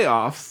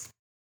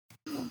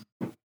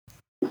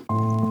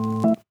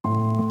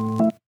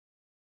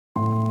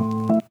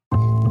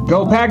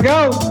 Go, Pack,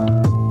 go!